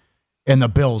Bengals and the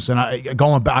Bills. And I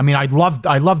loved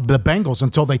the Bengals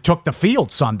until they took the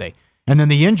field Sunday. And then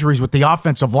the injuries with the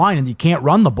offensive line, and you can't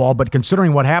run the ball. But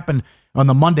considering what happened on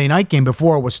the Monday night game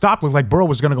before it was stopped, looked like Burrow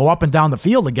was going to go up and down the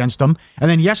field against them. And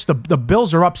then, yes, the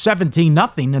Bills are up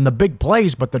 17-0 in the big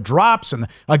plays, but the drops, and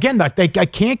again, I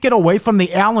can't get away from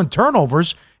the Allen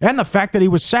turnovers and the fact that he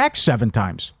was sacked 7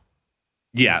 times.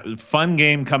 Yeah, fun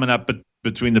game coming up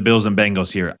between the Bills and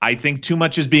Bengals here. I think too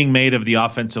much is being made of the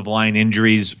offensive line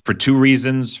injuries for 2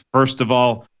 reasons. First of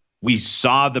all, we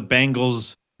saw the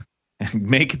Bengals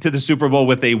make it to the Super Bowl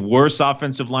with a worse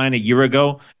offensive line a year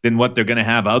ago than what they're going to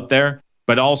have out there.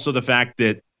 But also the fact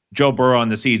that Joe Burrow on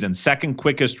the season, second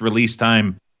quickest release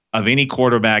time of any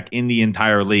quarterback in the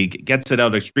entire league, gets it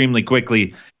out extremely quickly.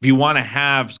 If you want to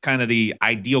have kind of the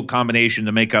ideal combination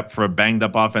to make up for a banged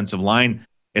up offensive line,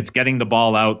 it's getting the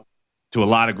ball out to a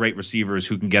lot of great receivers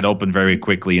who can get open very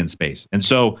quickly in space. And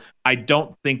so I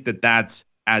don't think that that's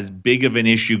as big of an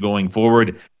issue going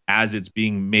forward as it's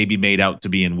being maybe made out to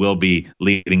be and will be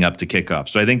leading up to kickoff.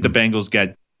 So I think the Bengals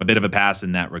get a bit of a pass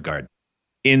in that regard.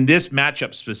 In this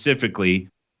matchup specifically,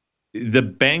 the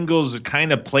Bengals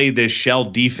kind of play this shell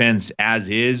defense as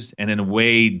is, and in a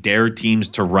way dare teams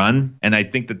to run. And I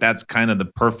think that that's kind of the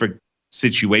perfect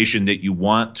situation that you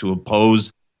want to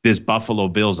oppose this Buffalo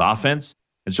Bills offense.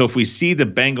 And so if we see the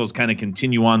Bengals kind of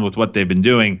continue on with what they've been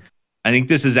doing, I think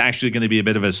this is actually going to be a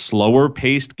bit of a slower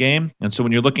paced game. And so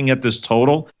when you're looking at this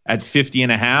total at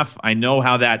 50.5, I know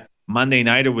how that Monday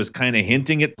nighter was kind of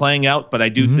hinting at playing out, but I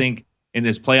do think in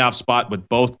this playoff spot with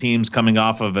both teams coming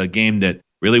off of a game that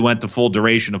really went the full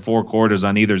duration of 4 quarters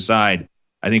on either side,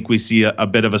 I think we see a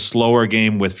bit of a slower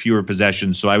game with fewer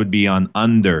possessions. So I would be on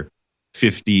under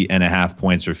 50.5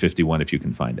 points or 51 if you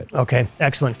can find it. Okay,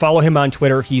 excellent. Follow him on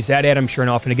Twitter. He's at Adam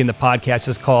Chernoff. And again, the podcast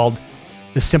is called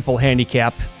The Simple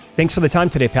Handicap. Thanks for the time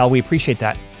today, pal. We appreciate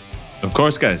that. Of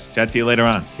course, guys. Chat to you later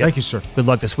on. Yep. Thank you, sir. Good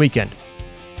luck this weekend.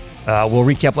 We'll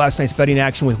recap last night's betting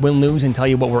action with win-lose and tell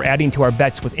you what we're adding to our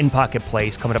bets with in-pocket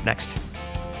plays coming up next.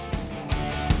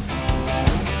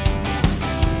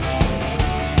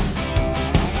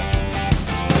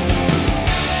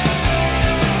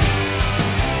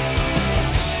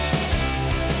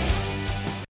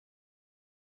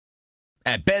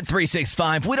 At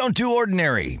Bet365, we don't do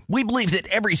ordinary. We believe that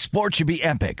every sport should be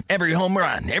epic. Every home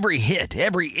run, every hit,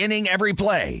 every inning, every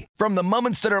play. From the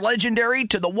moments that are legendary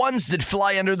to the ones that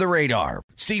fly under the radar.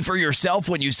 See for yourself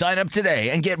when you sign up today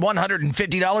and get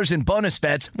 $150 in bonus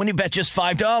bets when you bet just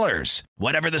 $5.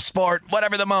 Whatever the sport,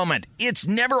 whatever the moment, it's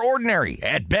never ordinary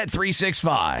at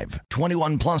Bet365.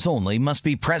 21 plus only. Must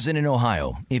be present in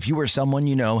Ohio. If you or someone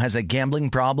you know has a gambling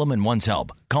problem and wants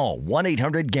help, call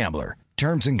 1-800-GAMBLER.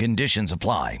 Terms and conditions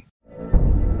apply.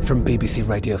 From BBC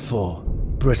Radio 4,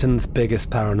 Britain's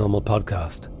biggest paranormal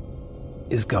podcast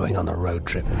is going on a road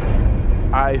trip.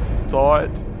 I thought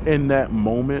in that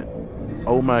moment,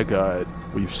 oh my God,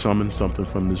 we've summoned something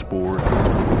from this board.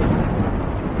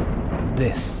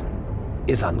 This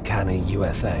is Uncanny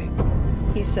USA.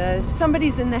 He says,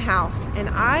 somebody's in the house, and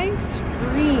I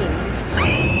screamed.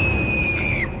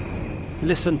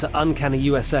 Listen to Uncanny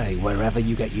USA wherever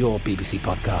you get your BBC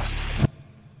podcasts,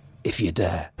 if you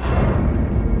dare.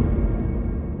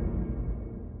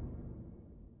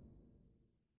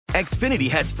 Xfinity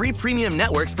has free premium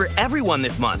networks for everyone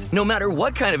this month, no matter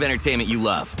what kind of entertainment you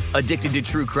love. Addicted to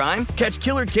true crime? Catch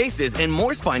killer cases and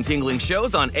more spine-tingling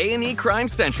shows on A&E Crime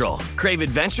Central. Crave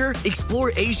adventure?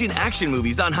 Explore Asian action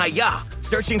movies on Hi-YAH.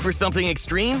 Searching for something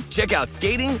extreme? Check out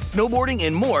skating, snowboarding,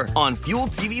 and more on Fuel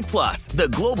TV Plus, the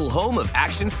global home of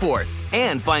action sports.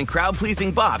 And find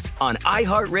crowd-pleasing bops on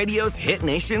iHeartRadio's Hit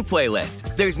Nation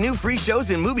playlist. There's new free shows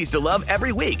and movies to love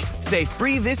every week. Say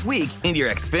free this week in your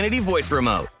Xfinity voice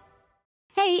remote.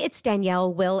 Hey, it's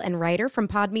Danielle, Will, and Ryder from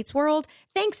Pod Meets World.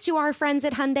 Thanks to our friends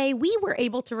at Hyundai, we were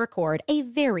able to record a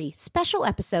very special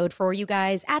episode for you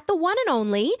guys at the one and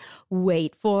only,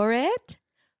 wait for it,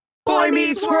 Boy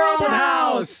Meets World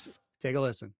House. Take a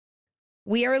listen.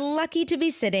 We are lucky to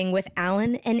be sitting with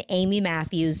Alan and Amy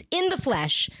Matthews in the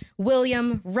flesh,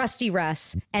 William, Rusty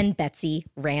Russ, and Betsy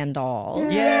Randall.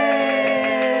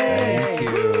 Thank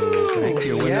you. Thank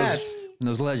you. Yes. When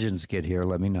those legends get here,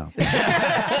 let me know.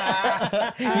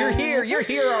 You're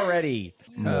here already.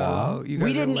 No, you guys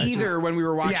we are didn't legends. either when we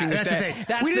were watching this.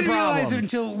 That's we the didn't realize it problem.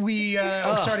 until we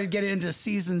started getting into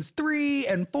seasons 3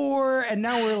 and 4, and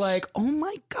now we're like, oh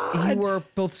my god, You were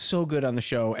both so good on the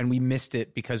show, and we missed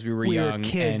it because we were we young were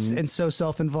kids and so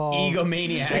self-involved,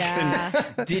 egomaniacs,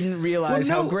 and didn't realize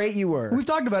how great you were. We've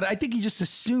talked about it. I think you just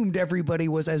assumed everybody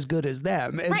was as good as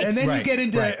them, and then you get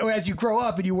into as you grow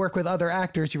up and you work with other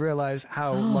actors, you realize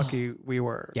how lucky we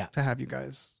were to have you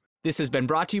guys. This has been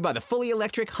brought to you by the fully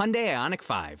electric Hyundai Ioniq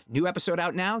 5. New episode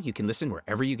out now. You can listen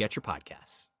wherever you get your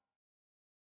podcasts.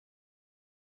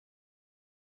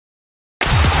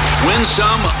 Win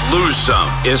Some, Lose Some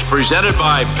is presented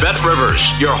by Bet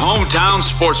Rivers, your hometown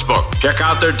sportsbook. Check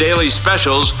out their daily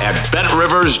specials at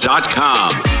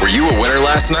betrivers.com. Were you a winner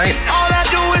last night? All I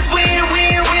do is win,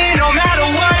 win, win, no matter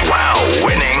what. Wow,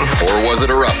 winning. Or was it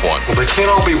a rough one? Well, they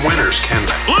can't all be winners, can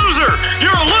they? Loser!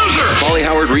 You're a loser! Paulie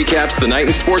Howard recaps the night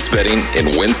in sports betting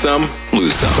in Win Some,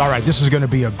 Lose Some. All right, this is going to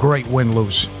be a great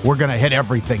win-lose. We're going to hit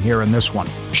everything here in this one.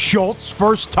 Schultz,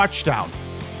 first touchdown,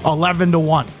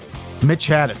 11-1. Mitch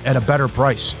had it at a better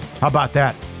price. How about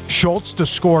that? Schultz to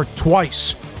score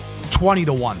twice,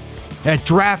 20-1. At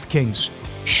DraftKings,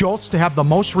 Schultz to have the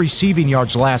most receiving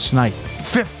yards last night,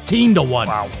 15-1.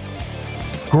 Wow.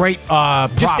 Great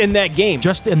Just prop. in that game.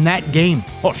 Just in that game.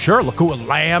 Oh, sure. Look who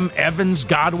Lamb, Evans,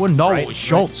 Godwin. No, it was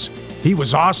Schultz. He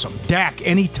was awesome. Dak,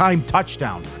 anytime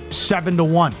touchdown,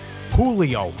 7-1.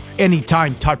 Julio,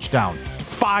 anytime touchdown,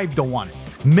 5-1.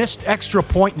 Missed extra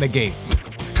point in the game.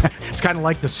 It's kind of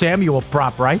like the Samuel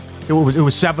prop, right? It was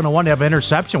 7-1 to have an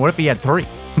interception. What if he had 3?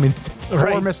 I mean,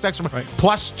 4 missed extra point.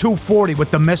 Plus 240 with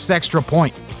the missed extra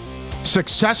point.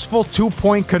 Successful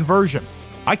 2-point conversion.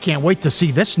 I can't wait to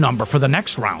see this number for the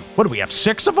next round. What do we have,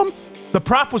 6 of them? The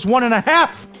prop was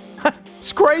 1.5.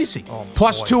 It's crazy.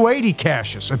 Plus 280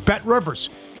 cashes at Bet Rivers.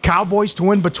 Cowboys to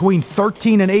win between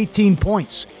 13 and 18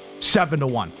 points,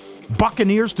 7-1.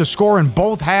 Buccaneers to score in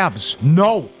both halves,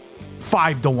 no,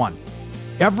 5-1.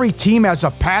 Every team has a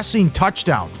passing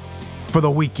touchdown for the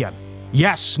weekend.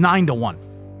 Yes, 9-1.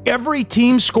 Every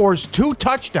team scores 2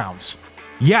 touchdowns.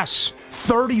 Yes,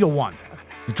 30-1.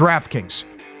 DraftKings.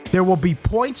 There will be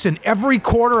points in every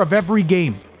quarter of every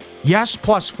game. Yes,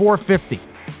 plus 450.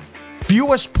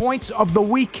 Fewest points of the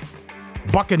week.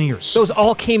 Buccaneers. Those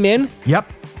all came in?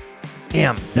 Yep.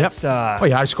 Damn. That's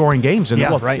high-scoring games. And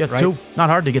yeah, look, right. Not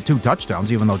hard to get 2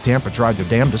 touchdowns, even though Tampa tried their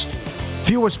damnedest.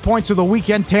 Fewest points of the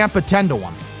weekend, Tampa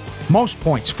 10-1. Most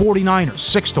points, 49ers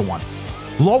 6-1.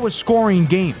 Lowest scoring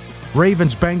game,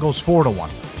 Ravens Bengals 4-1.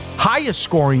 Highest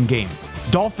scoring game,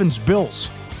 Dolphins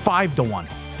Bills 5-1.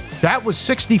 That was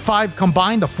 65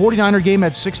 combined. The 49er game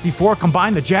had 64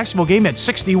 combined. The Jacksonville game had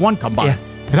 61 combined.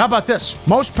 Yeah. And how about this?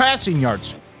 Most passing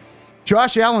yards,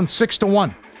 Josh Allen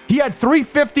 6-1. He had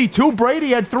 352. Brady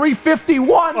had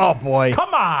 351. Oh boy!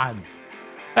 Come on,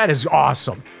 that is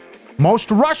awesome.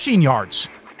 Most rushing yards.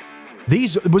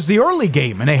 These was the early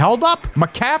game, and they held up.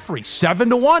 McCaffrey,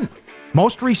 7-1.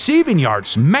 Most receiving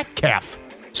yards, Metcalf,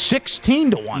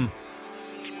 16-1.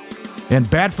 And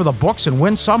bad for the books and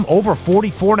win some, over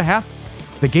 44.5.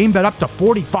 The game bet up to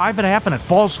 45.5, and it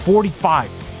falls 45.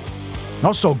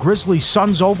 Also, Grizzlies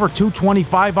Suns over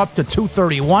 225 up to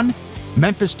 231.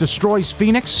 Memphis destroys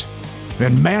Phoenix.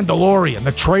 And Mandalorian,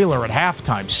 the trailer at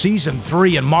halftime, season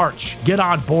 3 in March. Get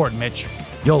on board, Mitch.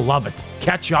 You'll love it.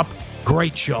 Catch up.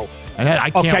 Great show. And I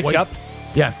can't wait. Catch up?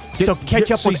 Yeah. So catch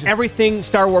up with everything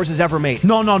Star Wars has ever made.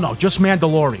 No. Just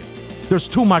Mandalorian. There's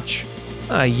too much.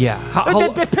 Yeah.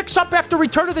 It picks up after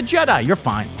Return of the Jedi. You're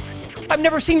fine. I've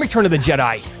never seen Return of the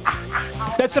Jedi.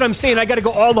 That's what I'm saying. I got to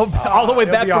go all the way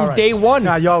back from day one.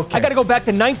 Yeah, you're okay. I got to go back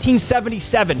to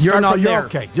 1977. You're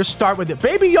okay. Just start with it.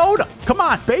 Baby Yoda. Come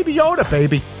on. Baby Yoda,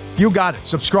 baby. You got it.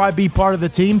 Subscribe, be part of the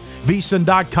team.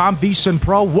 VSiN.com, VSiN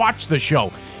Pro. Watch the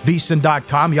show.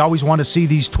 VSiN.com. You always want to see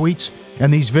these tweets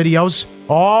and these videos.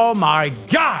 Oh, my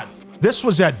God. This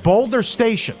was at Boulder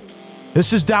Station.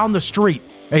 This is down the street.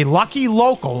 A lucky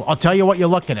local, I'll tell you what you're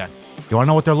looking at. You want to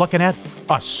know what they're looking at?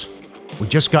 Us. We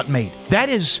just got made. That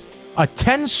is a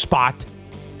 10 spot.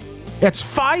 It's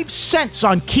 5 cents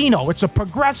on Keno. It's a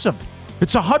progressive.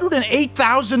 It's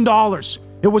 $108,000.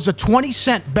 It was a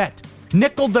 20-cent bet.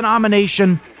 Nickel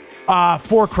denomination,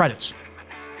 4 credits.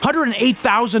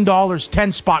 $108,000,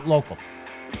 10 spot local.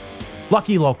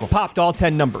 Lucky local. Popped all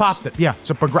 10 numbers. Popped it, yeah.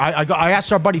 It's a I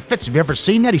asked our buddy Fitz, have you ever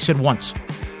seen that? He said once.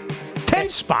 10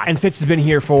 spot. And Fitz has been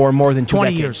here for more than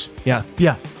 20 decades. years.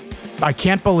 Yeah. I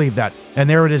can't believe that. And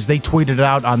there it is. They tweeted it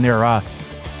out on their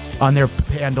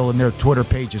handle and their Twitter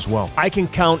page as well. I can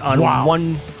count on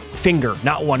one finger,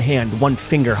 not one hand, one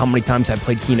finger, how many times I've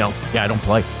played Keno. Yeah, I don't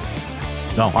play.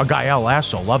 No, our guy Al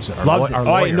Lasso loves it. Loves it.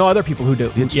 I know other people who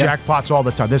do. It's jackpots all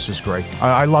the time. This is great.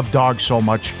 I love dogs so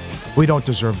much. We don't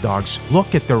deserve dogs.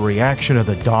 Look at the reaction of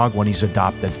the dog when he's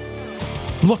adopted.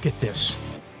 Look at this.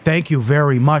 Thank you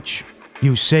very much.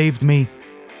 You saved me.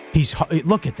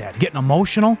 Look at that. Getting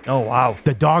emotional. Oh, wow.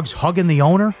 The dog's hugging the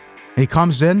owner, and he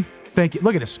comes in. Thank you.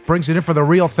 Look at this. Brings it in for the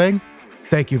real thing.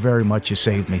 Thank you very much. You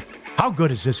saved me. How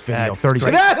good is this video? 30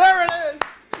 seconds. There it is.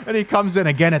 And he comes in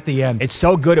again at the end. It's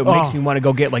so good, it makes me want to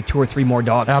go get like 2 or 3 more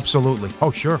dogs. Absolutely.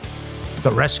 Oh, sure.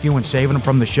 The rescue and saving them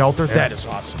from the shelter. Yeah. That is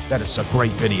awesome. That is a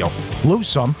great video. Lose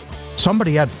some.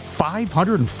 Somebody had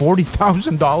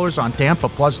 $540,000 on Tampa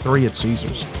plus 3 at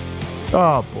Caesars.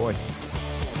 Oh, boy.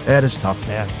 That is tough.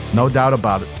 Yeah. There's no doubt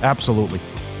about it. Absolutely.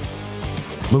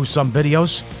 Lose some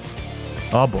videos.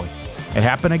 Oh, boy. It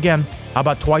happened again. How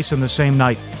about twice in the same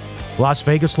night? Las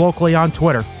Vegas locally on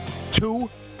Twitter. 2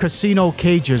 casino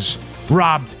cages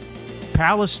robbed.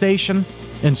 Palace Station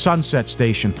and Sunset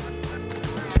Station.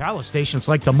 Palace Station's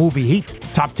like the movie Heat.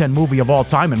 Top 10 movie of all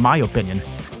time, in my opinion.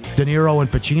 De Niro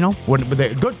and Pacino.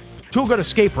 Two good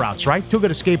escape routes, right? 2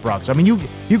 good escape routes. I mean, you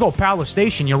go Palace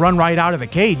Station, you run right out of the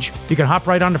cage, you can hop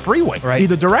right on the freeway, right?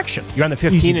 Either direction. You're on the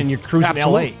 15 and you're cruising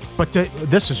Absolutely. LA. But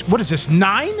what is this,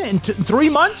 9 in 3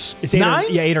 months? It's 9?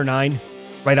 8 or 9,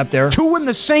 right up there. 2 in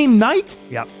the same night?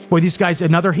 Yep. Boy, these guys,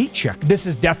 another heat check. This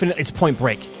is definitely, it's Point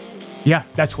Break. Yeah.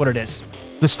 That's what it is.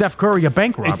 The Steph Curry of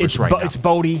bank robbers now. It's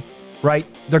Bodie. Right,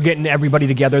 they're getting everybody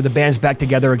together. The band's back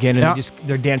together again, and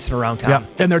they're dancing around town.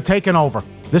 Yeah, and they're taking over.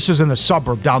 This is in the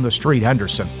suburb down the street,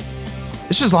 Henderson.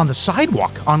 This is on the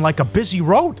sidewalk on like a busy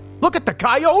road. Look at the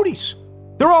coyotes.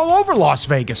 They're all over Las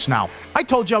Vegas now. I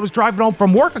told you I was driving home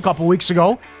from work a couple weeks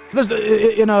ago.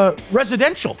 In a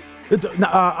residential,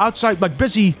 outside like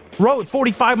busy road,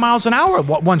 45 miles an hour.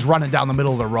 One's running down the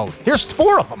middle of the road. Here's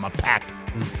 4 of them, a pack.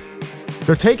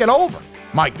 They're taking over.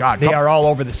 My God. They are all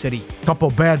over the city.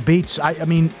 Couple bad beats. I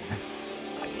mean,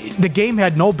 the game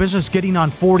had no business getting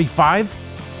on 45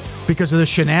 because of the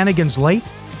shenanigans late.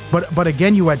 But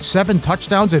again, you had 7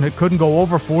 touchdowns and it couldn't go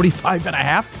over 45 and a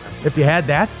half if you had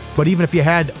that. But even if you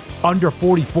had under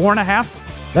 44 and a half,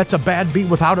 that's a bad beat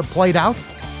with how it played out.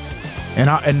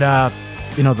 And the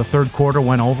third quarter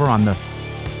went over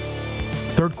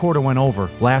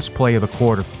last play of the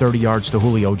quarter, 30 yards to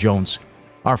Julio Jones.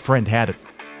 Our friend had it.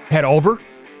 Had over?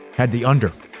 Had the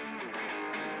under.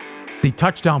 The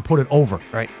touchdown put it over.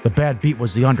 Right. The bad beat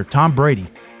was the under. Tom Brady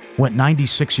went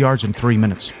 96 yards in 3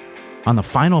 minutes. On the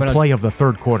final play of the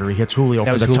third quarter, he hits Julio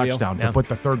for the touchdown to put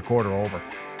the third quarter over.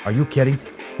 Are you kidding?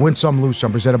 Win some, lose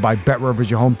some. Presented by Bet Rivers,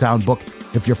 your hometown book.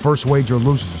 If your first wager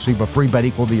loses, receive a free bet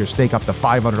equal to your stake up to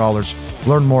 $500.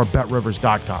 Learn more at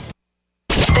BetRivers.com.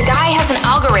 The guy has an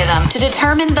algorithm to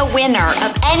determine the winner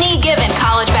of any given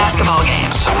college basketball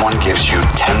game. Someone gives you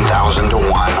 10,000 to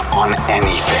 1 on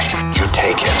anything. You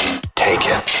take it. Take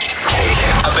it. Take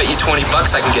it. I bet you $20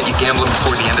 I can get you gambling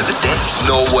before the end of the day.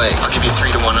 No way. I'll give you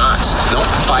 3 to 1 odds. Nope.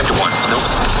 5 to 1. Nope.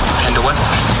 10 to 1.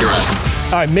 You're on.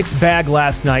 All right, mixed bag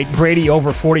last night. Brady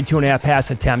over 42.5 pass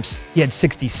attempts. He had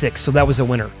 66, so that was a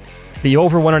winner. The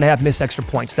over 1.5 missed extra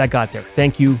points. That got there.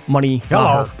 Thank you, Money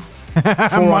Maher.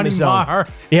 Money Maher.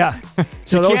 Yeah.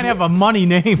 So you can't have a money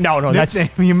name. No, that's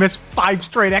you missed 5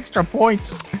 straight extra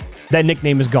points. That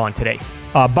nickname is gone today.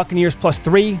 Buccaneers plus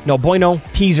 3, no bueno.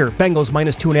 Teaser, Bengals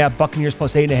minus 2.5, Buccaneers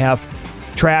plus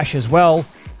 8.5. Trash as well.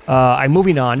 I'm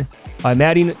moving on. I'm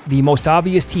adding the most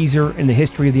obvious teaser in the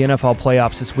history of the NFL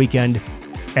playoffs this weekend.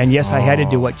 And yes, I had to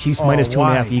do it. Chiefs minus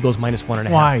 2.5, Eagles minus 1.5.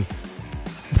 Why?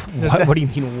 What do you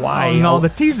mean, why? Oh, no, the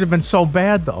teasers have been so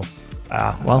bad, though.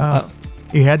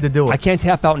 You had to do it. I can't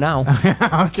tap out now.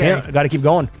 Okay. I got to keep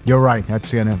going. You're right.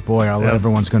 That's it. Boy,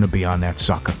 everyone's going to be on that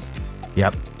sucker.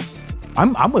 Yep.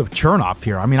 I'm with Chernoff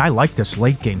here. I mean, I like this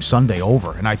late game Sunday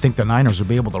over, and I think the Niners will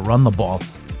be able to run the ball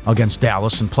against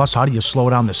Dallas. And plus, how do you slow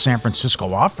down the San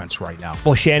Francisco offense right now?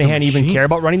 Will Shanahan even care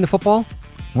about running the football?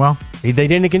 Well, they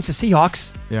didn't against the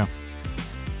Seahawks. Yeah.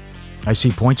 I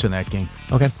see points in that game.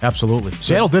 Okay. Absolutely.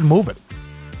 Seattle did move it.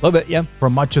 A little bit, yeah. For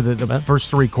much of the first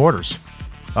three quarters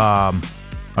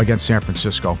against San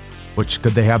Francisco, which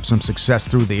could they have some success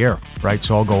through the air, right?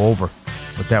 So I'll go over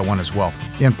with that one as well.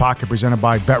 In Pocket, presented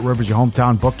by BetRivers, your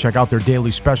hometown book. Check out their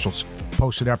daily specials.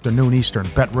 Posted after noon Eastern,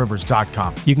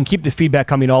 BetRivers.com. You can keep the feedback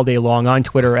coming all day long on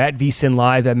Twitter, at VSiN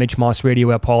Live, at Mitch Moss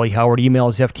Radio, at Paulie Howard. Email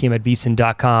is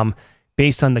ftm@vsin.com.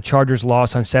 Based on the Chargers'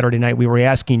 loss on Saturday night, we were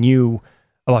asking you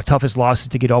about toughest losses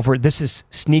to get over. This is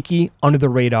sneaky, under the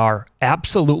radar,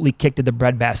 absolutely kicked at the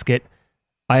breadbasket.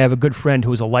 I have a good friend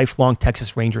who is a lifelong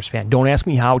Texas Rangers fan. Don't ask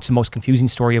me how. It's the most confusing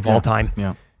story of all time.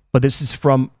 Yeah. But this is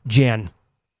from Jan,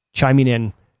 chiming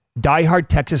in. Diehard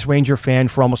Texas Ranger fan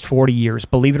for almost 40 years.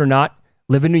 Believe it or not,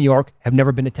 live in New York, have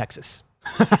never been to Texas.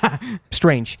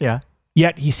 Strange. Yeah.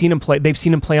 Yet he's seen him play. They've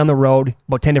seen him play on the road,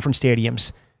 about 10 different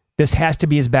stadiums. This has to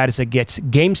be as bad as it gets.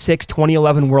 Game 6,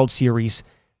 2011 World Series.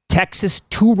 Texas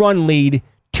 2-run lead,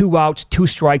 2 outs, 2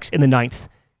 strikes in the 9th.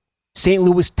 St.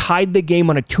 Louis tied the game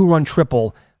on a 2-run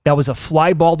triple. That was a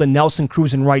fly ball to Nelson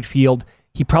Cruz in right field.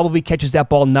 He probably catches that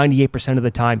ball 98% of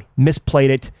the time. Misplayed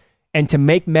it. And to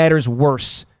make matters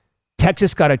worse,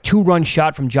 Texas got a 2-run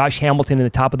shot from Josh Hamilton in the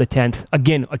top of the 10th.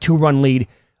 Again, a 2-run lead.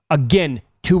 Again,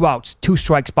 2 outs, 2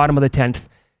 strikes, bottom of the 10th.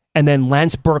 And then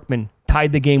Lance Berkman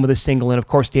tied the game with a single. And, of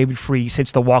course, David Freese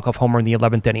hits the walk-off homer in the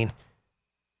 11th inning.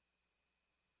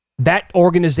 That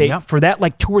organization, for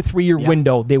that 2 or 3 year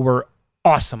window, they were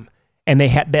awesome. And they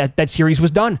had that series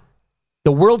was done.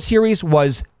 The World Series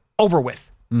was over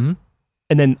with. Mm-hmm.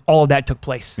 And then all of that took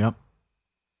place. Yep.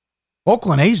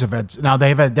 Oakland A's have had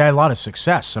a lot of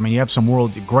success. I mean, you have some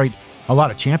a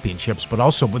lot of championships,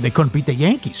 but they couldn't beat the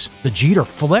Yankees. The Jeter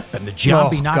flip and the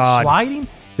Giambi sliding.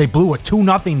 They blew a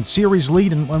 2-0 series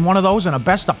lead in one of those in a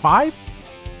best of 5.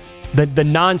 The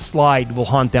non-slide will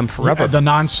haunt them forever. Yeah, the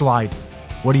non-slide.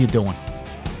 What are you doing?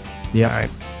 Yeah. All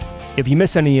right. If you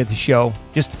miss any of the show,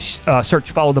 just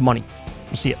search Follow the Money.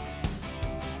 You'll see it.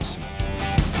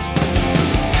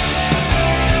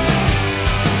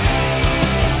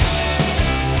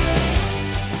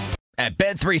 At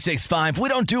Bet365, we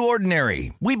don't do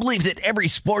ordinary. We believe that every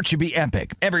sport should be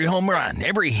epic. Every home run,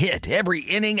 every hit, every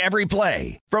inning, every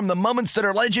play. From the moments that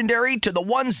are legendary to the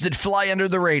ones that fly under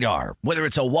the radar. Whether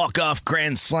it's a walk-off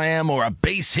grand slam or a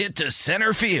base hit to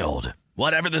center field.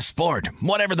 Whatever the sport,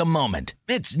 whatever the moment.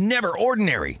 It's never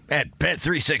ordinary at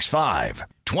Bet365.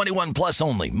 21 plus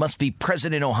only. Must be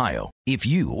present in Ohio. If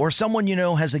you or someone you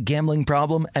know has a gambling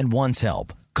problem and wants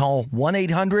help, call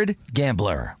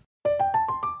 1-800-GAMBLER.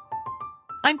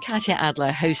 I'm Katya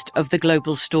Adler, host of The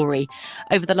Global Story.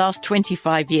 Over the last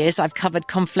 25 years, I've covered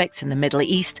conflicts in the Middle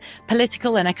East,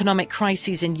 political and economic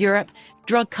crises in Europe,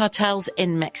 drug cartels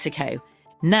in Mexico.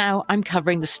 Now I'm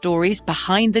covering the stories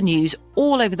behind the news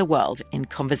all over the world in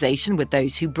conversation with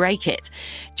those who break it.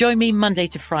 Join me Monday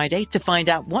to Friday to find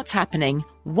out what's happening,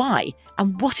 why,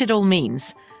 and what it all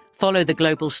means. Follow The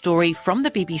Global Story from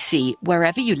the BBC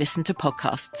wherever you listen to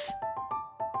podcasts.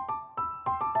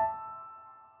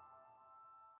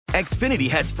 Xfinity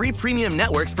has free premium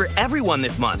networks for everyone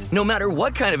this month, no matter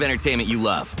what kind of entertainment you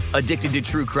love. Addicted to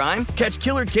true crime? Catch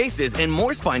killer cases and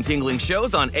more spine-tingling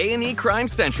shows on A&E Crime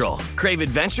Central. Crave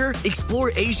adventure?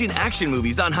 Explore Asian action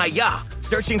movies on Hi-YAH.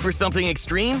 Searching for something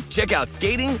extreme? Check out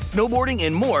skating, snowboarding,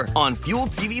 and more on Fuel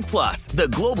TV Plus, the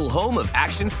global home of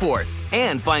action sports.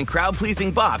 And find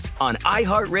crowd-pleasing bops on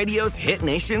iHeartRadio's Hit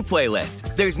Nation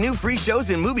playlist. There's new free shows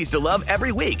and movies to love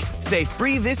every week. Say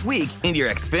free this week in your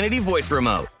Xfinity voice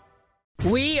remote.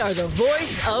 We are the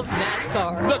voice of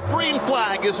NASCAR. The green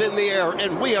flag is in the air,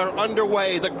 and we are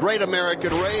underway. The great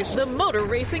American race. The Motor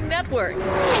Racing Network.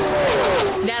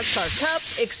 NASCAR Cup,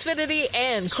 Xfinity,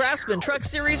 and Craftsman Truck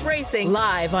Series Racing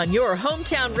live on your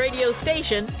hometown radio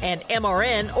station and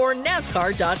MRN or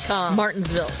NASCAR.com.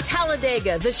 Martinsville,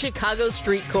 Talladega, the Chicago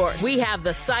Street Course. We have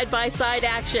the side-by-side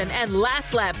action and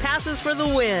last lap passes for the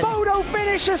win. Photo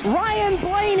finishes. Ryan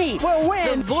Blaney will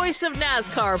win. The voice of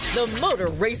NASCAR, the Motor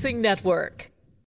Racing Network.